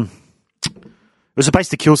 it was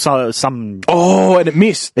supposed to kill some Oh, and it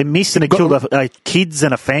missed. it missed and it killed kids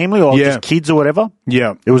and a family, or Yeah. just kids or whatever.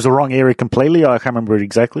 Yeah. It was the wrong area completely. I can't remember it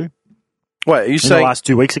exactly. Wait, are you In the saying... last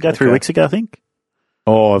 2 weeks ago, 3 Okay. weeks ago, I think.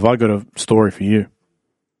 Oh, have I got a story for you?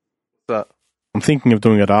 that? I'm thinking of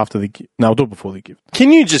doing it after the gift. No, I'll do it before the gift.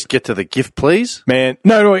 Can you just get to the gift, please? Man,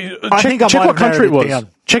 no. I think I check might what have country it narrowed was. it down.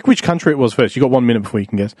 Check which country it was first. You got 1 minute before you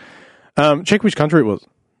can guess. Check which country it was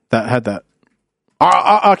that had that.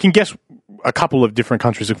 I can guess a couple of different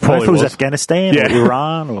countries. It I don't know probably if it was was. Afghanistan Yeah. or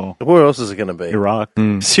Iran or Where else is it going to be? Iraq.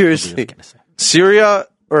 Seriously. Afghanistan. Syria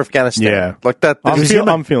or Afghanistan? Yeah. Like that. I'm, was feel,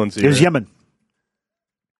 Yemen. I'm feeling It was serious. Yemen.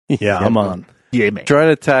 Yeah, I'm on. Yeah, man. Drone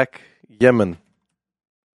attack, Yemen.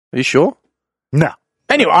 Are you sure? No.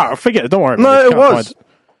 Anyway, all right, forget it. Don't worry. No, about it Can't was. find-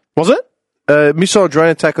 Was it? Missile drone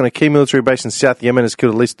attack on a key military base in South Yemen has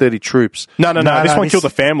killed at least 30 troops. No. This no, one this- killed a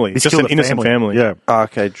family. This Just killed an a innocent family. Yeah. Ah,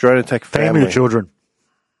 okay, drone attack Family family. or children.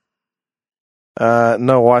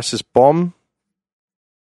 No ISIS bomb.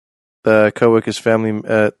 Co-worker's family.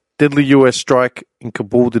 Deadly US strike in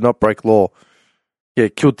Kabul did not break law. Yeah,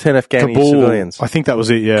 killed 10 Afghani Kabul. civilians. I think that was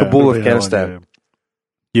it. Yeah. Kabul, Probably Afghanistan. that one,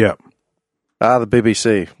 yeah. Yeah. The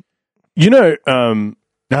BBC. You know.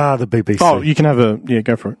 The BBC. Oh, you can have a. Yeah,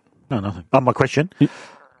 go for it. No, nothing. Oh, my question. Question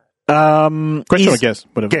or guess?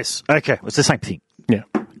 Whatever. Guess. Okay, it's the same thing. Yeah.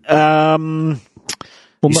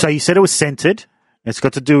 So you said it was scented. It's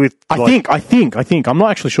got to do with. I think. I'm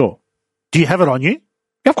not actually sure. Do you have it on you?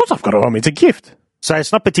 Yeah, of course I've got it on me. It's a gift. So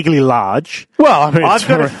it's not particularly large. Well, I mean, I've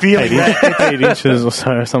got a feeling that 8 inches or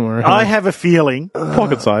so, somewhere around. I have a feeling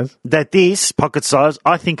pocket size. that this pocket size.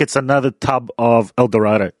 I think it's another tub of El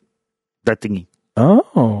Dorado. That thingy.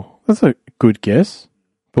 Oh, that's a good guess.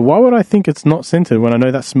 But why would I think it's not scented when I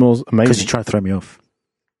know that smells Because amazing? you're trying to throw me off.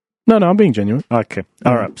 No, I'm being genuine. Okay.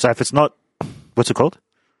 All right. So if it's not, what's it called?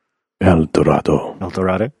 El Dorado. El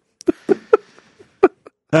Dorado.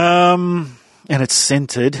 And it's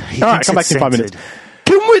scented. He All right, thinks come back it's in 5 scented. minutes.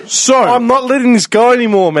 Can we? So I'm not letting this go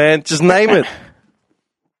anymore, man. Just name it.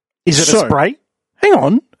 Is it So- a spray? Hang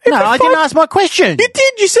on. No, I didn't ask my question. You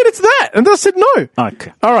did. You said it's that. And I said no.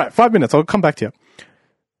 Okay. All right, 5 minutes. I'll come back to you.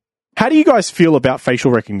 How do you guys feel about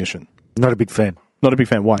facial recognition? Not a big fan. Not a big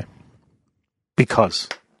fan. Why? Because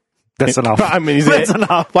That's enough. But, I mean, That's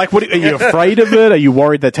enough. Like, what are you afraid of it? Are you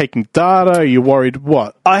worried they're taking data? Are you worried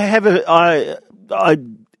what? Everything's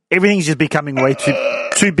just becoming way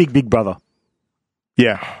too big brother.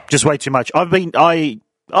 Yeah. Just way too much. I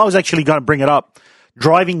was actually going to bring it up.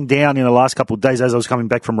 Driving down in the last couple of days as I was coming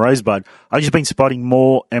back from Rosebud, I've just been spotting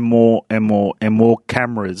more and more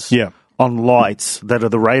cameras on lights that are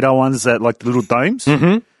the radar ones that like the little domes.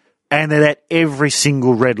 Mm-hmm. And they're at every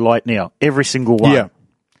single red light now. Every single one. Yeah.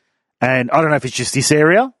 And I don't know if it's just this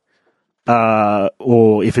area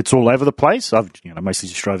or if it's all over the place. I've mostly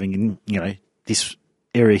just driving in, this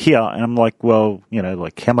area here. And I'm like, well,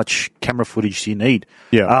 like how much camera footage do you need?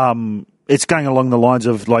 Yeah. It's going along the lines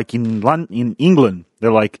of like in England,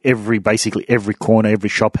 they're like basically every corner, every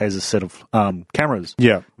shop has a set of cameras.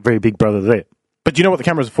 Yeah. Very big brother there. But do you know what the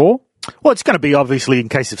cameras are for? Well, it's going to be obviously in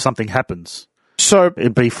case if something happens. So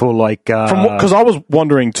it'd be for like... because I was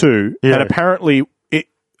wondering too, and apparently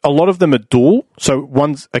a lot of them are dual. So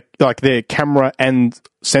one's like they're camera and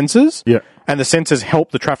sensors. Yeah. And the sensors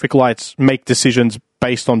help the traffic lights make decisions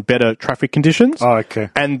based on better traffic conditions. Oh, okay.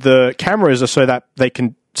 And the cameras are so that they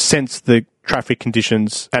can sense the traffic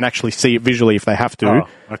conditions and actually see it visually if they have to. Oh,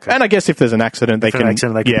 okay. And I guess if there's an accident, they can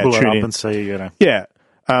pull it up and see, Yeah.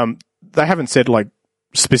 They haven't said like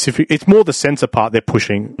specific. It's more the sensor part they're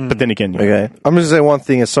pushing. But then again, Okay. I'm going to say one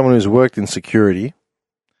thing as someone who's worked in security.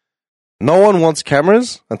 No one wants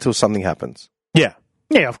cameras until something happens. Yeah.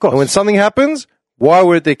 Yeah, of course. And when something happens, why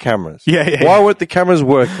weren't there cameras? Yeah. Why weren't the cameras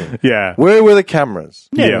working? Yeah. Where were the cameras?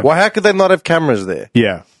 Yeah. Why? How could they not have cameras there?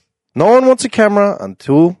 Yeah. No one wants a camera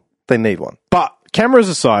until they need one. But cameras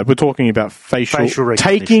aside, we're talking about facial recognition.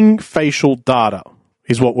 taking facial data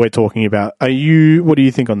is what we're talking about. What do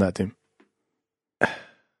you think on that, Tim?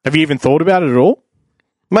 Have you even thought about it at all?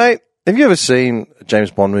 Mate, have you ever seen a James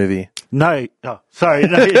Bond movie? No. Oh, sorry.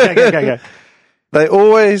 No, go. They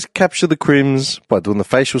always capture the crims by doing the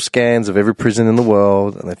facial scans of every prison in the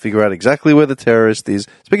world, and they figure out exactly where the terrorist is.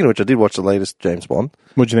 Speaking of which, I did watch the latest James Bond.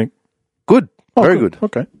 What do you think? Good. Very good.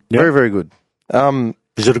 Okay. Very, very good.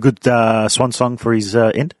 Is it a good swan song for his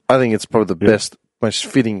end? I think it's probably the best, most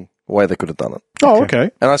fitting way they could have done it. Oh,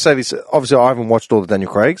 okay. And I say this, obviously I haven't watched all the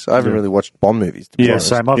Daniel Craigs. I haven't really watched Bond movies. To be honest.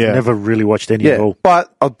 Same. I've never really watched any at all.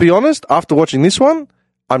 But I'll be honest, after watching this one,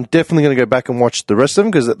 I'm definitely going to go back and watch the rest of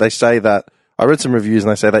them because they say that, I read some reviews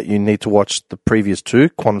and they say that you need to watch the previous two,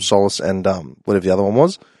 Quantum Solace and whatever the other one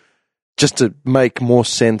was, just to make more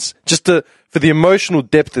sense. For the emotional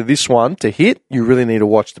depth of this one to hit, you really need to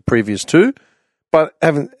watch the previous two. But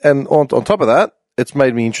on top of that, it's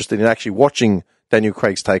made me interested in actually watching Daniel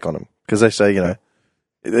Craig's take on him because they say,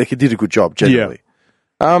 they did a good job generally.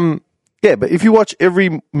 Yeah. But if you watch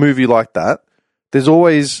every movie like that, there's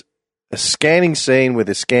always a scanning scene where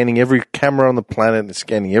they're scanning every camera on the planet, they're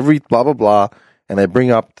scanning every blah, blah, blah, and they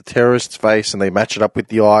bring up the terrorist's face and they match it up with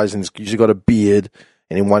the eyes, and he's usually got a beard,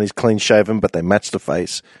 and in one he's clean shaven, but they match the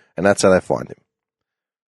face, and that's how they find him.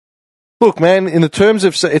 Look, man, in the terms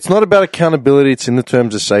of, it's not about accountability, it's in the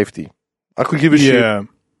terms of safety. I could give a shit.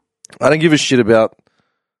 I don't give a shit about,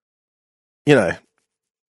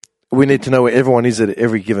 we need to know where everyone is at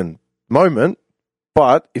every given moment,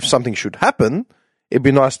 but if something should happen, it'd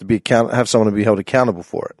be nice to have someone to be held accountable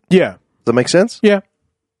for it. Yeah. Does that make sense? Yeah.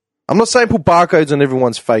 I'm not saying put barcodes on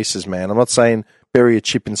everyone's faces, man. I'm not saying bury a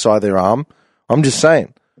chip inside their arm. I'm just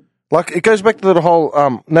saying. Like, it goes back to the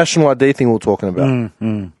whole national ID thing we were talking about.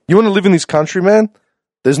 You want to live in this country, man?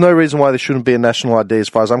 There's no reason why there shouldn't be a national ID as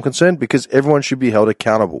far as I'm concerned, because everyone should be held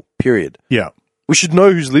accountable, period. Yeah. We should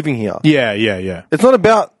know who's living here. Yeah. It's not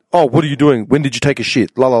about, what are you doing? When did you take a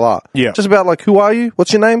shit? La, la, la. Yeah. It's just about, like, who are you?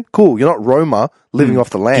 What's your name? Cool. You're not Roma living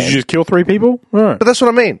off the land. Did you just kill 3 people? All right. But that's what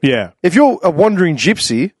I mean. Yeah. If you're a wandering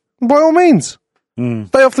gypsy, by all means,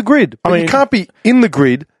 stay off the grid. But you can't be in the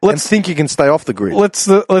grid and think you can stay off the grid. Let's.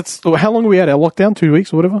 How long are we had our lockdown? 2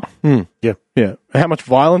 weeks or whatever. Yeah. How much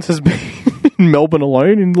violence has been in Melbourne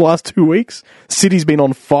alone in the last 2 weeks? The city's been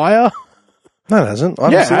on fire. No, it hasn't. I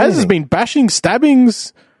haven't Yeah, it seen has. There's anything. been bashing,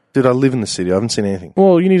 stabbings. Dude, I live in the city. I haven't seen anything.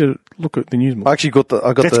 Well, you need to look at the news more. I actually got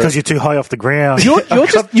That's because you're too high off the ground.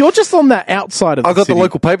 You're just on that outside of. I got the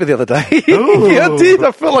local paper the other day. Yeah, I did.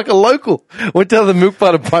 I felt like a local. Went down to the milk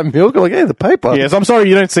bar to buy milk. I'm like, hey, the paper. Yes, I'm sorry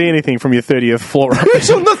you don't see anything from your 30th floor.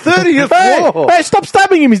 Who's on the 30th floor? Hey, stop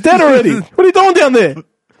stabbing him! He's dead already. What are you doing down there?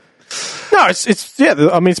 No, it's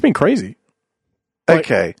I mean, it's been crazy.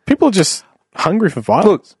 Okay. People are just hungry for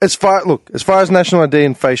violence. As far as national ID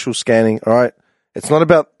and facial scanning, all right, it's not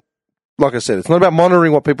about, like I said, it's not about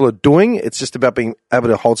monitoring what people are doing. It's just about being able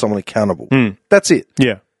to hold someone accountable. That's it.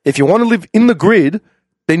 Yeah. If you want to live in the grid,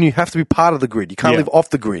 then you have to be part of the grid. You can't live off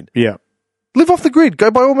the grid. Yeah. Live off the grid.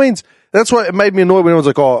 Go by all means. That's why it made me annoyed when it was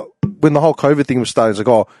like, oh, when the whole COVID thing was starting, it's like,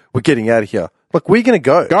 oh, we're getting out of here. Like, where are you going to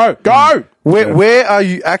go? Go! Where are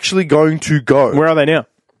you actually going to go? Where are they now?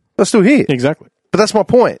 They're still here. Exactly. But that's my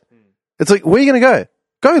point. It's like, where are you going to go?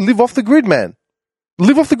 Go live off the grid, man.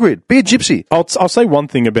 Live off the grid. Be a gypsy. I'll say one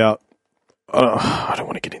thing about... I don't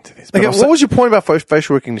want to get into this. But Okay, what was your point about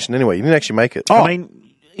facial recognition anyway? You didn't actually make it. I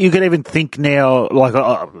mean, you could even think now, like,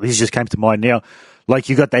 this just came to mind now, like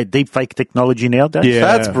you got that deep fake technology now, don't you? Yeah.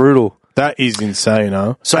 That's brutal. That is insane,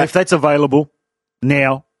 huh? So if that's available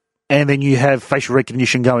now, and then you have facial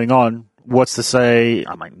recognition going on, what's to say,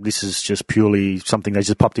 I mean, this is just purely something that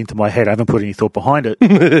just popped into my head. I haven't put any thought behind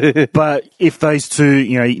it. But if those two,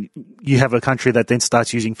 you have a country that then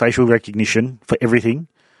starts using facial recognition for everything,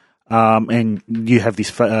 and you have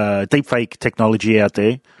this deep fake technology out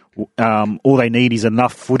there, all they need is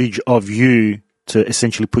enough footage of you to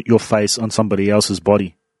essentially put your face on somebody else's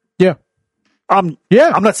body. Yeah. I'm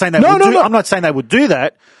not saying that. I'm not saying they would do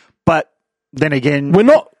that, but then again, We're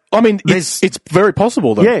not... I mean, it's very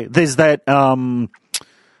possible, though. yeah, there's that.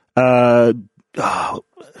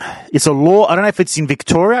 It's a law. I don't know if it's in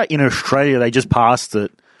Victoria. In Australia, they just passed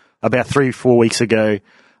it about 3-4 weeks ago.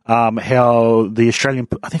 How the Australian,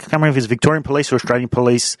 I can't remember if it's Victorian police or Australian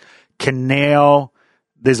police, can now.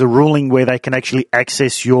 There's a ruling where they can actually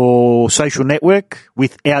access your social network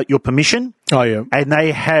without your permission. Oh, yeah. And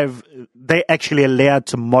they're actually allowed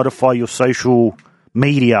to modify your social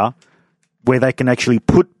media where they can actually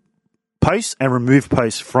put posts and remove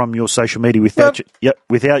posts from your social media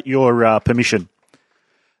without your permission.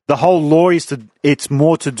 The whole law it's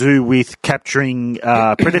more to do with capturing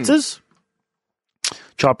predators,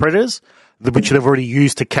 child predators, which they've already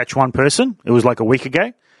used to catch one person. It was like a week ago.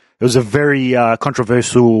 It was a very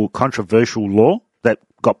controversial law that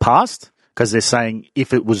got passed because they're saying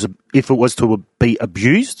if it was to be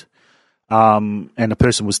abused, and a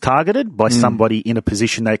person was targeted by somebody in a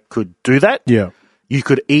position that could do that, you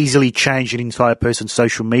could easily change an entire person's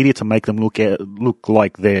social media to make them look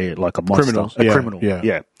like they're like a monster, criminal.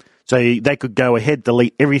 Yeah. So they could go ahead,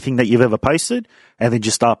 delete everything that you've ever posted, and then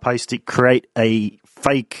just start create a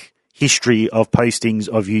fake history of postings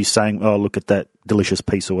of you saying, "Oh, look at that delicious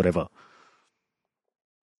piece" or whatever.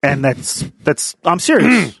 And that's I'm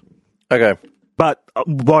serious. Okay. But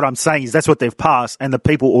what I'm saying is that's what they've passed, and the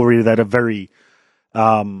people already that are very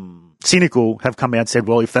cynical have come out and said,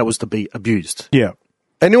 well, if that was to be abused. Yeah.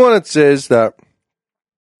 Anyone that says that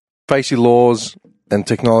facey laws and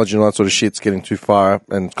technology and all that sort of shit's getting too far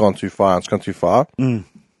and it's gone too far and it's gone too far, the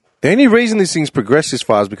only reason these things progress this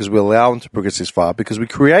far is because we allow them to progress this far, because we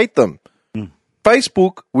create them.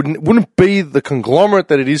 Facebook wouldn't be the conglomerate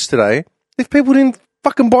that it is today if people didn't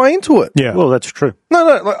fucking buy into it. Yeah. Well, that's true.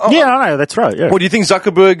 No. I know, that's right. Yeah. What do you think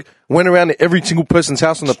Zuckerberg went around to every single person's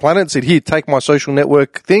house on the planet and said, here, take my social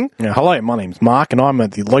network thing? Yeah, hello, my name's Mark, and I'm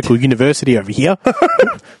at the local university over here.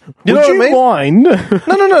 You know what I mean? mind?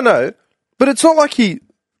 No. But it's not like he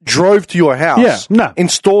drove to your house, Yeah, no.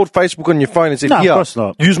 installed Facebook on your phone and said, No, of here, course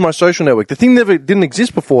not. use my social network. The thing didn't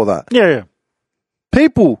exist before that. Yeah.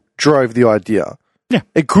 People drove the idea. Yeah.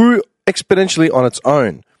 It grew exponentially on its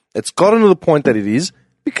own. It's gotten to the point that it is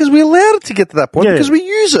because we allowed it to get to that point because we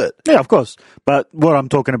use it. Yeah, of course. But what I'm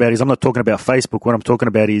talking about is I'm not talking about Facebook. What I'm talking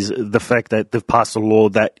about is the fact that they've passed a law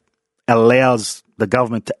that allows the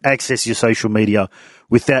government to access your social media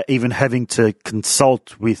without even having to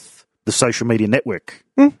consult with the social media network.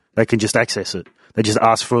 They can just access it. They just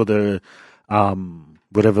ask for the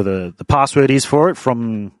whatever the password is for it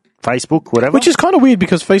from Facebook, whatever. Which is kind of weird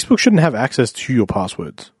because Facebook shouldn't have access to your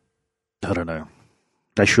passwords. I don't know.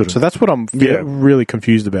 They shouldn't. So that's what I'm really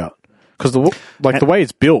confused about. Because the way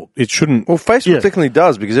it's built, it shouldn't. Well, Facebook technically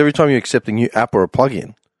does, because every time you accept a new app or a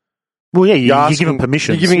plugin, well, yeah, you give them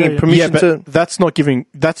permission. You're giving them permission to. That's not giving.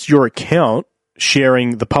 That's your account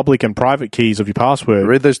sharing the public and private keys of your password.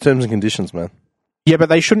 Read those terms and conditions, man. Yeah, but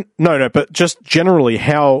they shouldn't. No, but just generally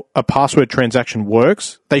how a password transaction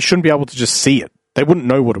works, they shouldn't be able to just see it. They wouldn't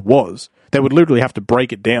know what it was. They would literally have to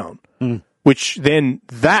break it down, which then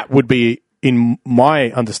that would be, in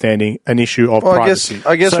my understanding, an issue of privacy.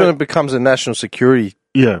 I guess when it becomes a national security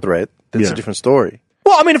threat, that's a different story.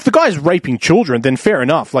 Well, I mean, if the guy's raping children, then fair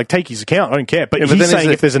enough. Like, take his account. I don't care. But he's saying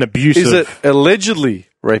if there's an abuse Is it allegedly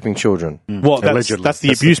raping children? Well, that's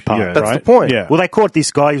the abuse part, right? That's the point. Yeah. Well, they caught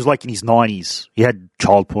this guy. He was like in his 90s. He had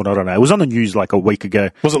child porn. I don't know. It was on the news like a week ago.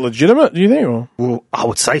 Was it legitimate, do you think? Or? Well, I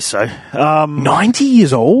would say so. 90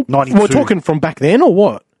 years old? 92. We're talking from back then or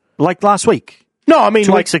what? Like last week. No, I mean,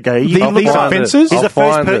 2 like, weeks ago. these offences?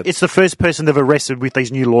 It's the first person they've arrested with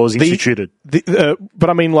these new laws instituted. But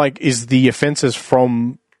I mean, like, is the offences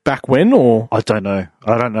from back when, or I don't know.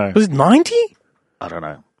 was it 90? I don't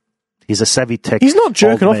know. He's a savvy tech. He's not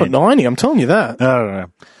jerking old off at man. 90. I'm telling you that. I don't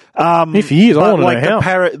know. If he is, I But want to know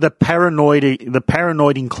how. the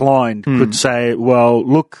paranoid inclined could say, well,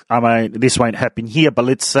 look, I mean, this won't happen here, but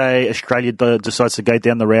let's say Australia decides to go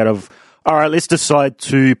down the route of, all right, let's decide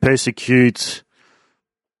to persecute,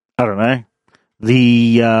 I don't know,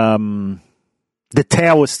 the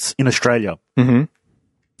Taoists in Australia. Mhm.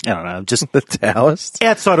 I don't know, just The Taoists?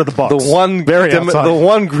 outside of the box. The one, Very outside. the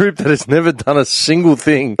one group that has never done a single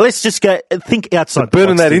thing. Let's just go think outside.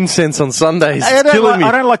 Burning the box. that incense on Sundays I is don't, killing me.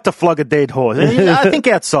 I don't like to flog a dead horse. I think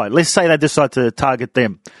outside. Let's say they decide to target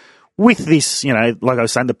them. With this, like I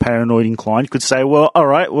was saying, the paranoid inclined could say, well, all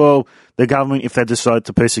right, well, the government, if they decide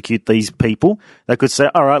to persecute these people, they could say,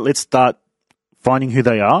 all right, let's start finding who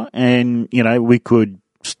they are, and, we could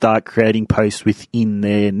start creating posts within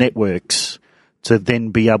their networks to then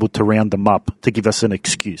be able to round them up to give us an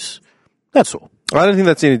excuse. That's all. I don't think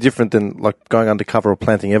that's any different than like going undercover or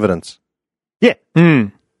planting evidence. Yeah.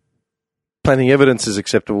 Planting evidence is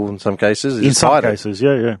acceptable in some cases. In It's some hiding. cases,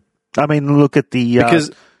 yeah. I mean, look at the...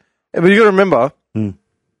 But you got to remember,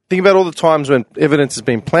 think about all the times when evidence has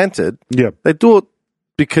been planted. yeah. They do it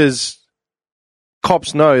because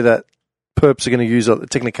cops know that perps are going to use a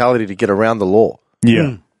technicality to get around the law.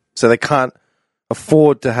 Yeah. So they can't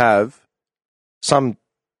afford to have some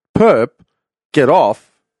perp get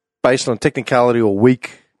off based on technicality or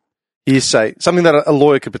weak hearsay, something that a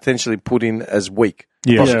lawyer could potentially put in as weak.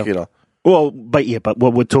 Yeah. Prosecutor. Well, but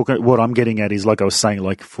what I'm getting at is, like I was saying,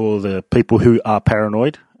 like for the people who are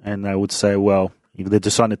paranoid, and they would say, well, if they're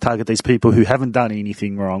deciding to target these people who haven't done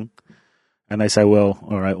anything wrong, and they say, well,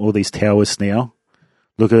 all right, all these Taoists now,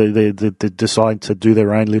 look, they decide to do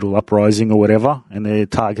their own little uprising or whatever, and they're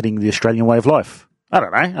targeting the Australian way of life. I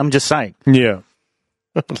don't know. I'm just saying. Yeah.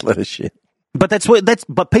 Let us shit. But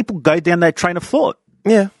but people go down that train of thought,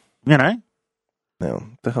 Yeah. Now, what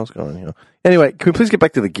the hell's going on here? Anyway, can we please get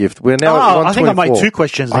back to the gift? We're now at I think I made 124. 2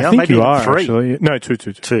 questions now. I think maybe you are, 3. actually. No, two.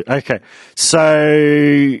 2. Okay.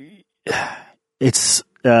 So it's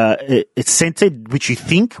scented, which you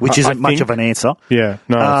think, which I isn't much think. of an answer. Yeah.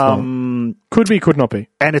 No, it's not. Could be, could not be.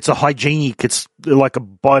 And it's a hygienic. It's like a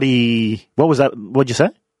body. What was that? What'd you say?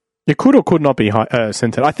 It could or could not be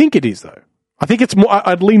scented. I think it is, though. I think it's more.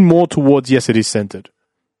 I'd lean more towards yes, it is scented.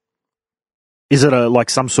 Is it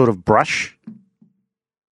like some sort of brush?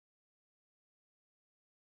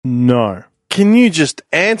 No. Can you just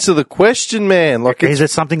answer the question, man? Like, Is it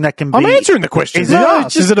something that can be? I'm answering the question. Is Is,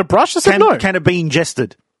 it- is it a brush? I said no. Can it be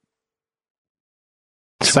ingested?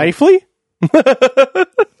 Safely?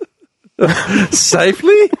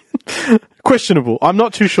 safely? Questionable. I'm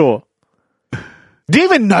not too sure. Do you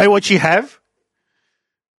even know what you have?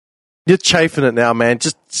 You're chafing it now, man.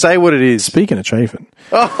 Just say what it is. Speaking of chafing.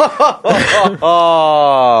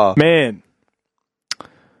 Oh, Man.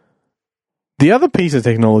 The other piece of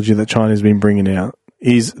technology that China's been bringing out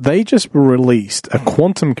is they just released a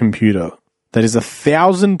quantum computer that is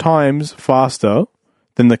 1,000 times faster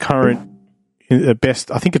than the current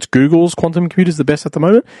best. I think it's Google's quantum computer is the best at the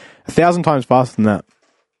moment. 1,000 times faster than that.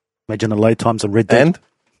 Imagine the load times on Red Dead.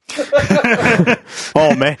 and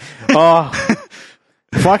Oh, man. Oh,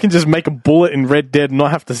 if I can just make a bullet in Red Dead and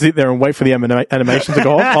not have to sit there and wait for the animation to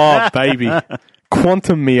go off. Oh, baby.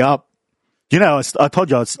 Quantum me up. You know, I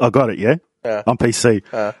told you I got it, yeah? On PC.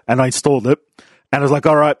 And I installed it. And I was like,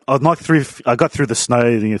 all right, I got through the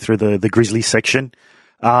snow, through the grizzly section,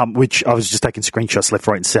 which I was just taking screenshots left,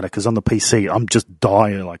 right, and center, because on the PC, I'm just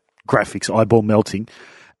dying, like graphics, eyeball melting.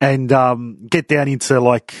 And get down into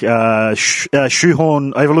like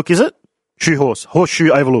Shoehorn Overlook, is it? Horseshoe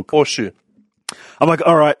Overlook. horseshoe. I'm like,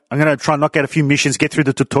 all right, I'm going to try and knock out a few missions, get through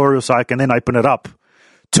the tutorial so I can then open it up.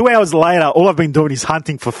 2 hours later, all I've been doing is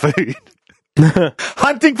hunting for food.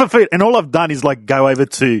 Hunting for food. And all I've done is like go over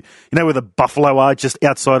to, where the buffalo are just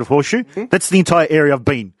outside of Horseshoe? That's the entire area I've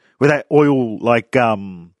been, where that oil like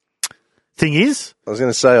thing is. I was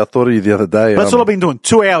going to say, I thought of you the other day. That's all I've been doing.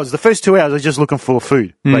 2 hours. The first 2 hours I was just looking for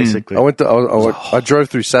food, basically. I drove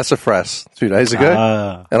through Sassafras 2 days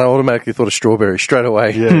ago, and I automatically thought of strawberry straight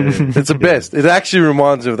away. Yeah. It's the best. It actually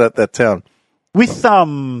reminds me of that town. With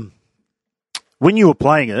when you were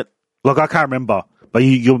playing it, like I can't remember, but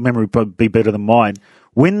your memory would probably be better than mine.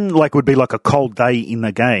 When like would be like a cold day in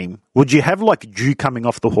the game, would you have like dew coming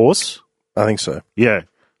off the horse? I think so. Yeah.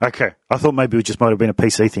 Okay. I thought maybe it just might have been a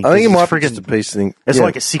PC thing. I think it might be friggin', just a piece thing. It's Yeah.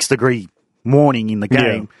 like a 6-degree morning in the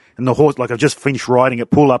game, Yeah. and the horse, like I've just finished riding it,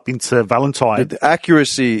 pull up into Valentine, the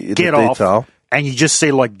accuracy, get the off, detail. and you just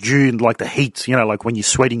see like dew and like the heat, like when you're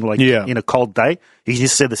sweating like Yeah. in a cold day, you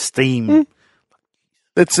just see the steam.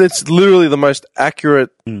 It's literally the most accurate,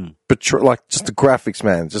 like just the graphics,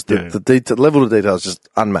 man. Just the level of detail is just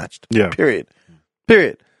unmatched. Yeah. Period.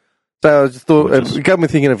 So I just thought it got me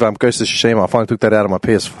thinking of Ghost of Tsushima. I finally took that out of my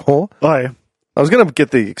PS4. Oh, yeah. I was going to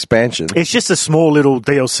get the expansion. It's just a small little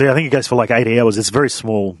DLC. I think it goes for like 8 hours. It's a very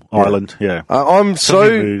small island. Yeah. I'm so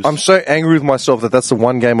angry with myself that that's the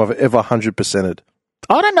one game I've ever 100%ed.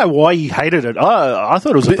 I don't know why you hated it. I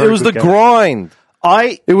thought it was a very It was good the game. grind.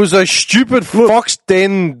 I It was a stupid Fox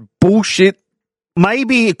Den bullshit.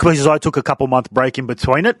 maybe because I took a couple month break in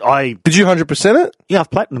between it. Did you 100% it? I've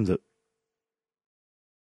platinumed it.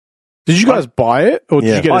 Did you guys buy it, or did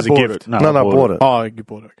Yeah. you get it I as a bought gift? it. No, I bought it. Oh, you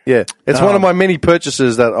bought it. Yeah. It's one of my many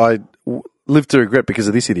purchases that I live to regret because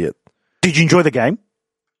of this idiot. Did you enjoy the game?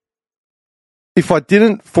 If I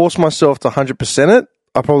didn't force myself to 100% it,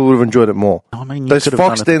 I probably would have enjoyed it more. I mean, you Those could have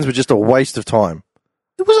Fox done it. Dens were just a waste of time.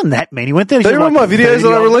 It wasn't that many. Weren't there? Do you remember my videos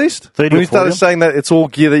that I released? 30 when or you started 40? saying that it's all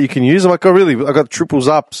gear that you can use, I'm like, oh, really? I got triples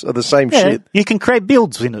ups of the same Yeah, shit. you can create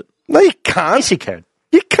builds in it. No, you can't. Yes, you can.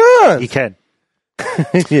 You can't. You can.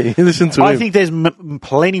 Yeah, you listen to I him. think there's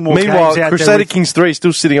plenty more Meanwhile, games out Crusader there. with- Kings 3 is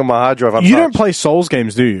still sitting on my hard drive. You don't play Souls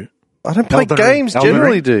games, do you? I don't play Elden Ring. games Elden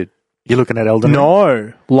generally, Ring. dude. You're looking at Elden Ring?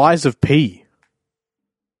 No, Lies of P.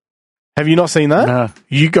 Have you not seen that?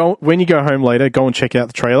 No. When you go home later, go and check out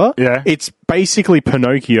the trailer. Yeah. It's basically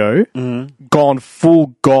Pinocchio gone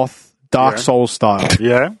full goth Dark Souls style.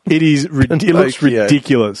 Yeah. It is. It looks Pinocchio.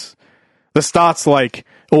 ridiculous. The start's like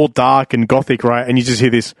all dark and gothic, right? And you just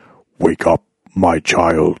hear this, "Wake up, my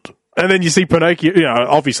child." And then you see Pinocchio,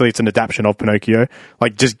 obviously it's an adaptation of Pinocchio,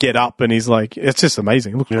 like just get up and he's like, it's just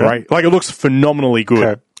amazing. It looks great. Like it looks phenomenally good.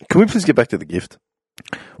 Okay. Can we please get back to the gift?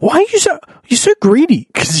 Why are you're so greedy?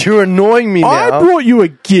 Because you're annoying me now. I brought you a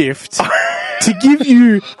gift to give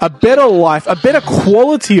you a better life, a better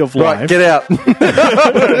quality of life. Right, get out.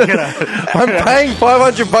 I'm paying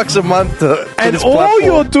 $500 a month to and this all platform.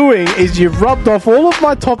 you're doing is you've rubbed off all of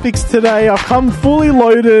my topics today. I've come fully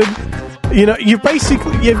loaded. You've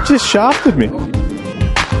just shafted me.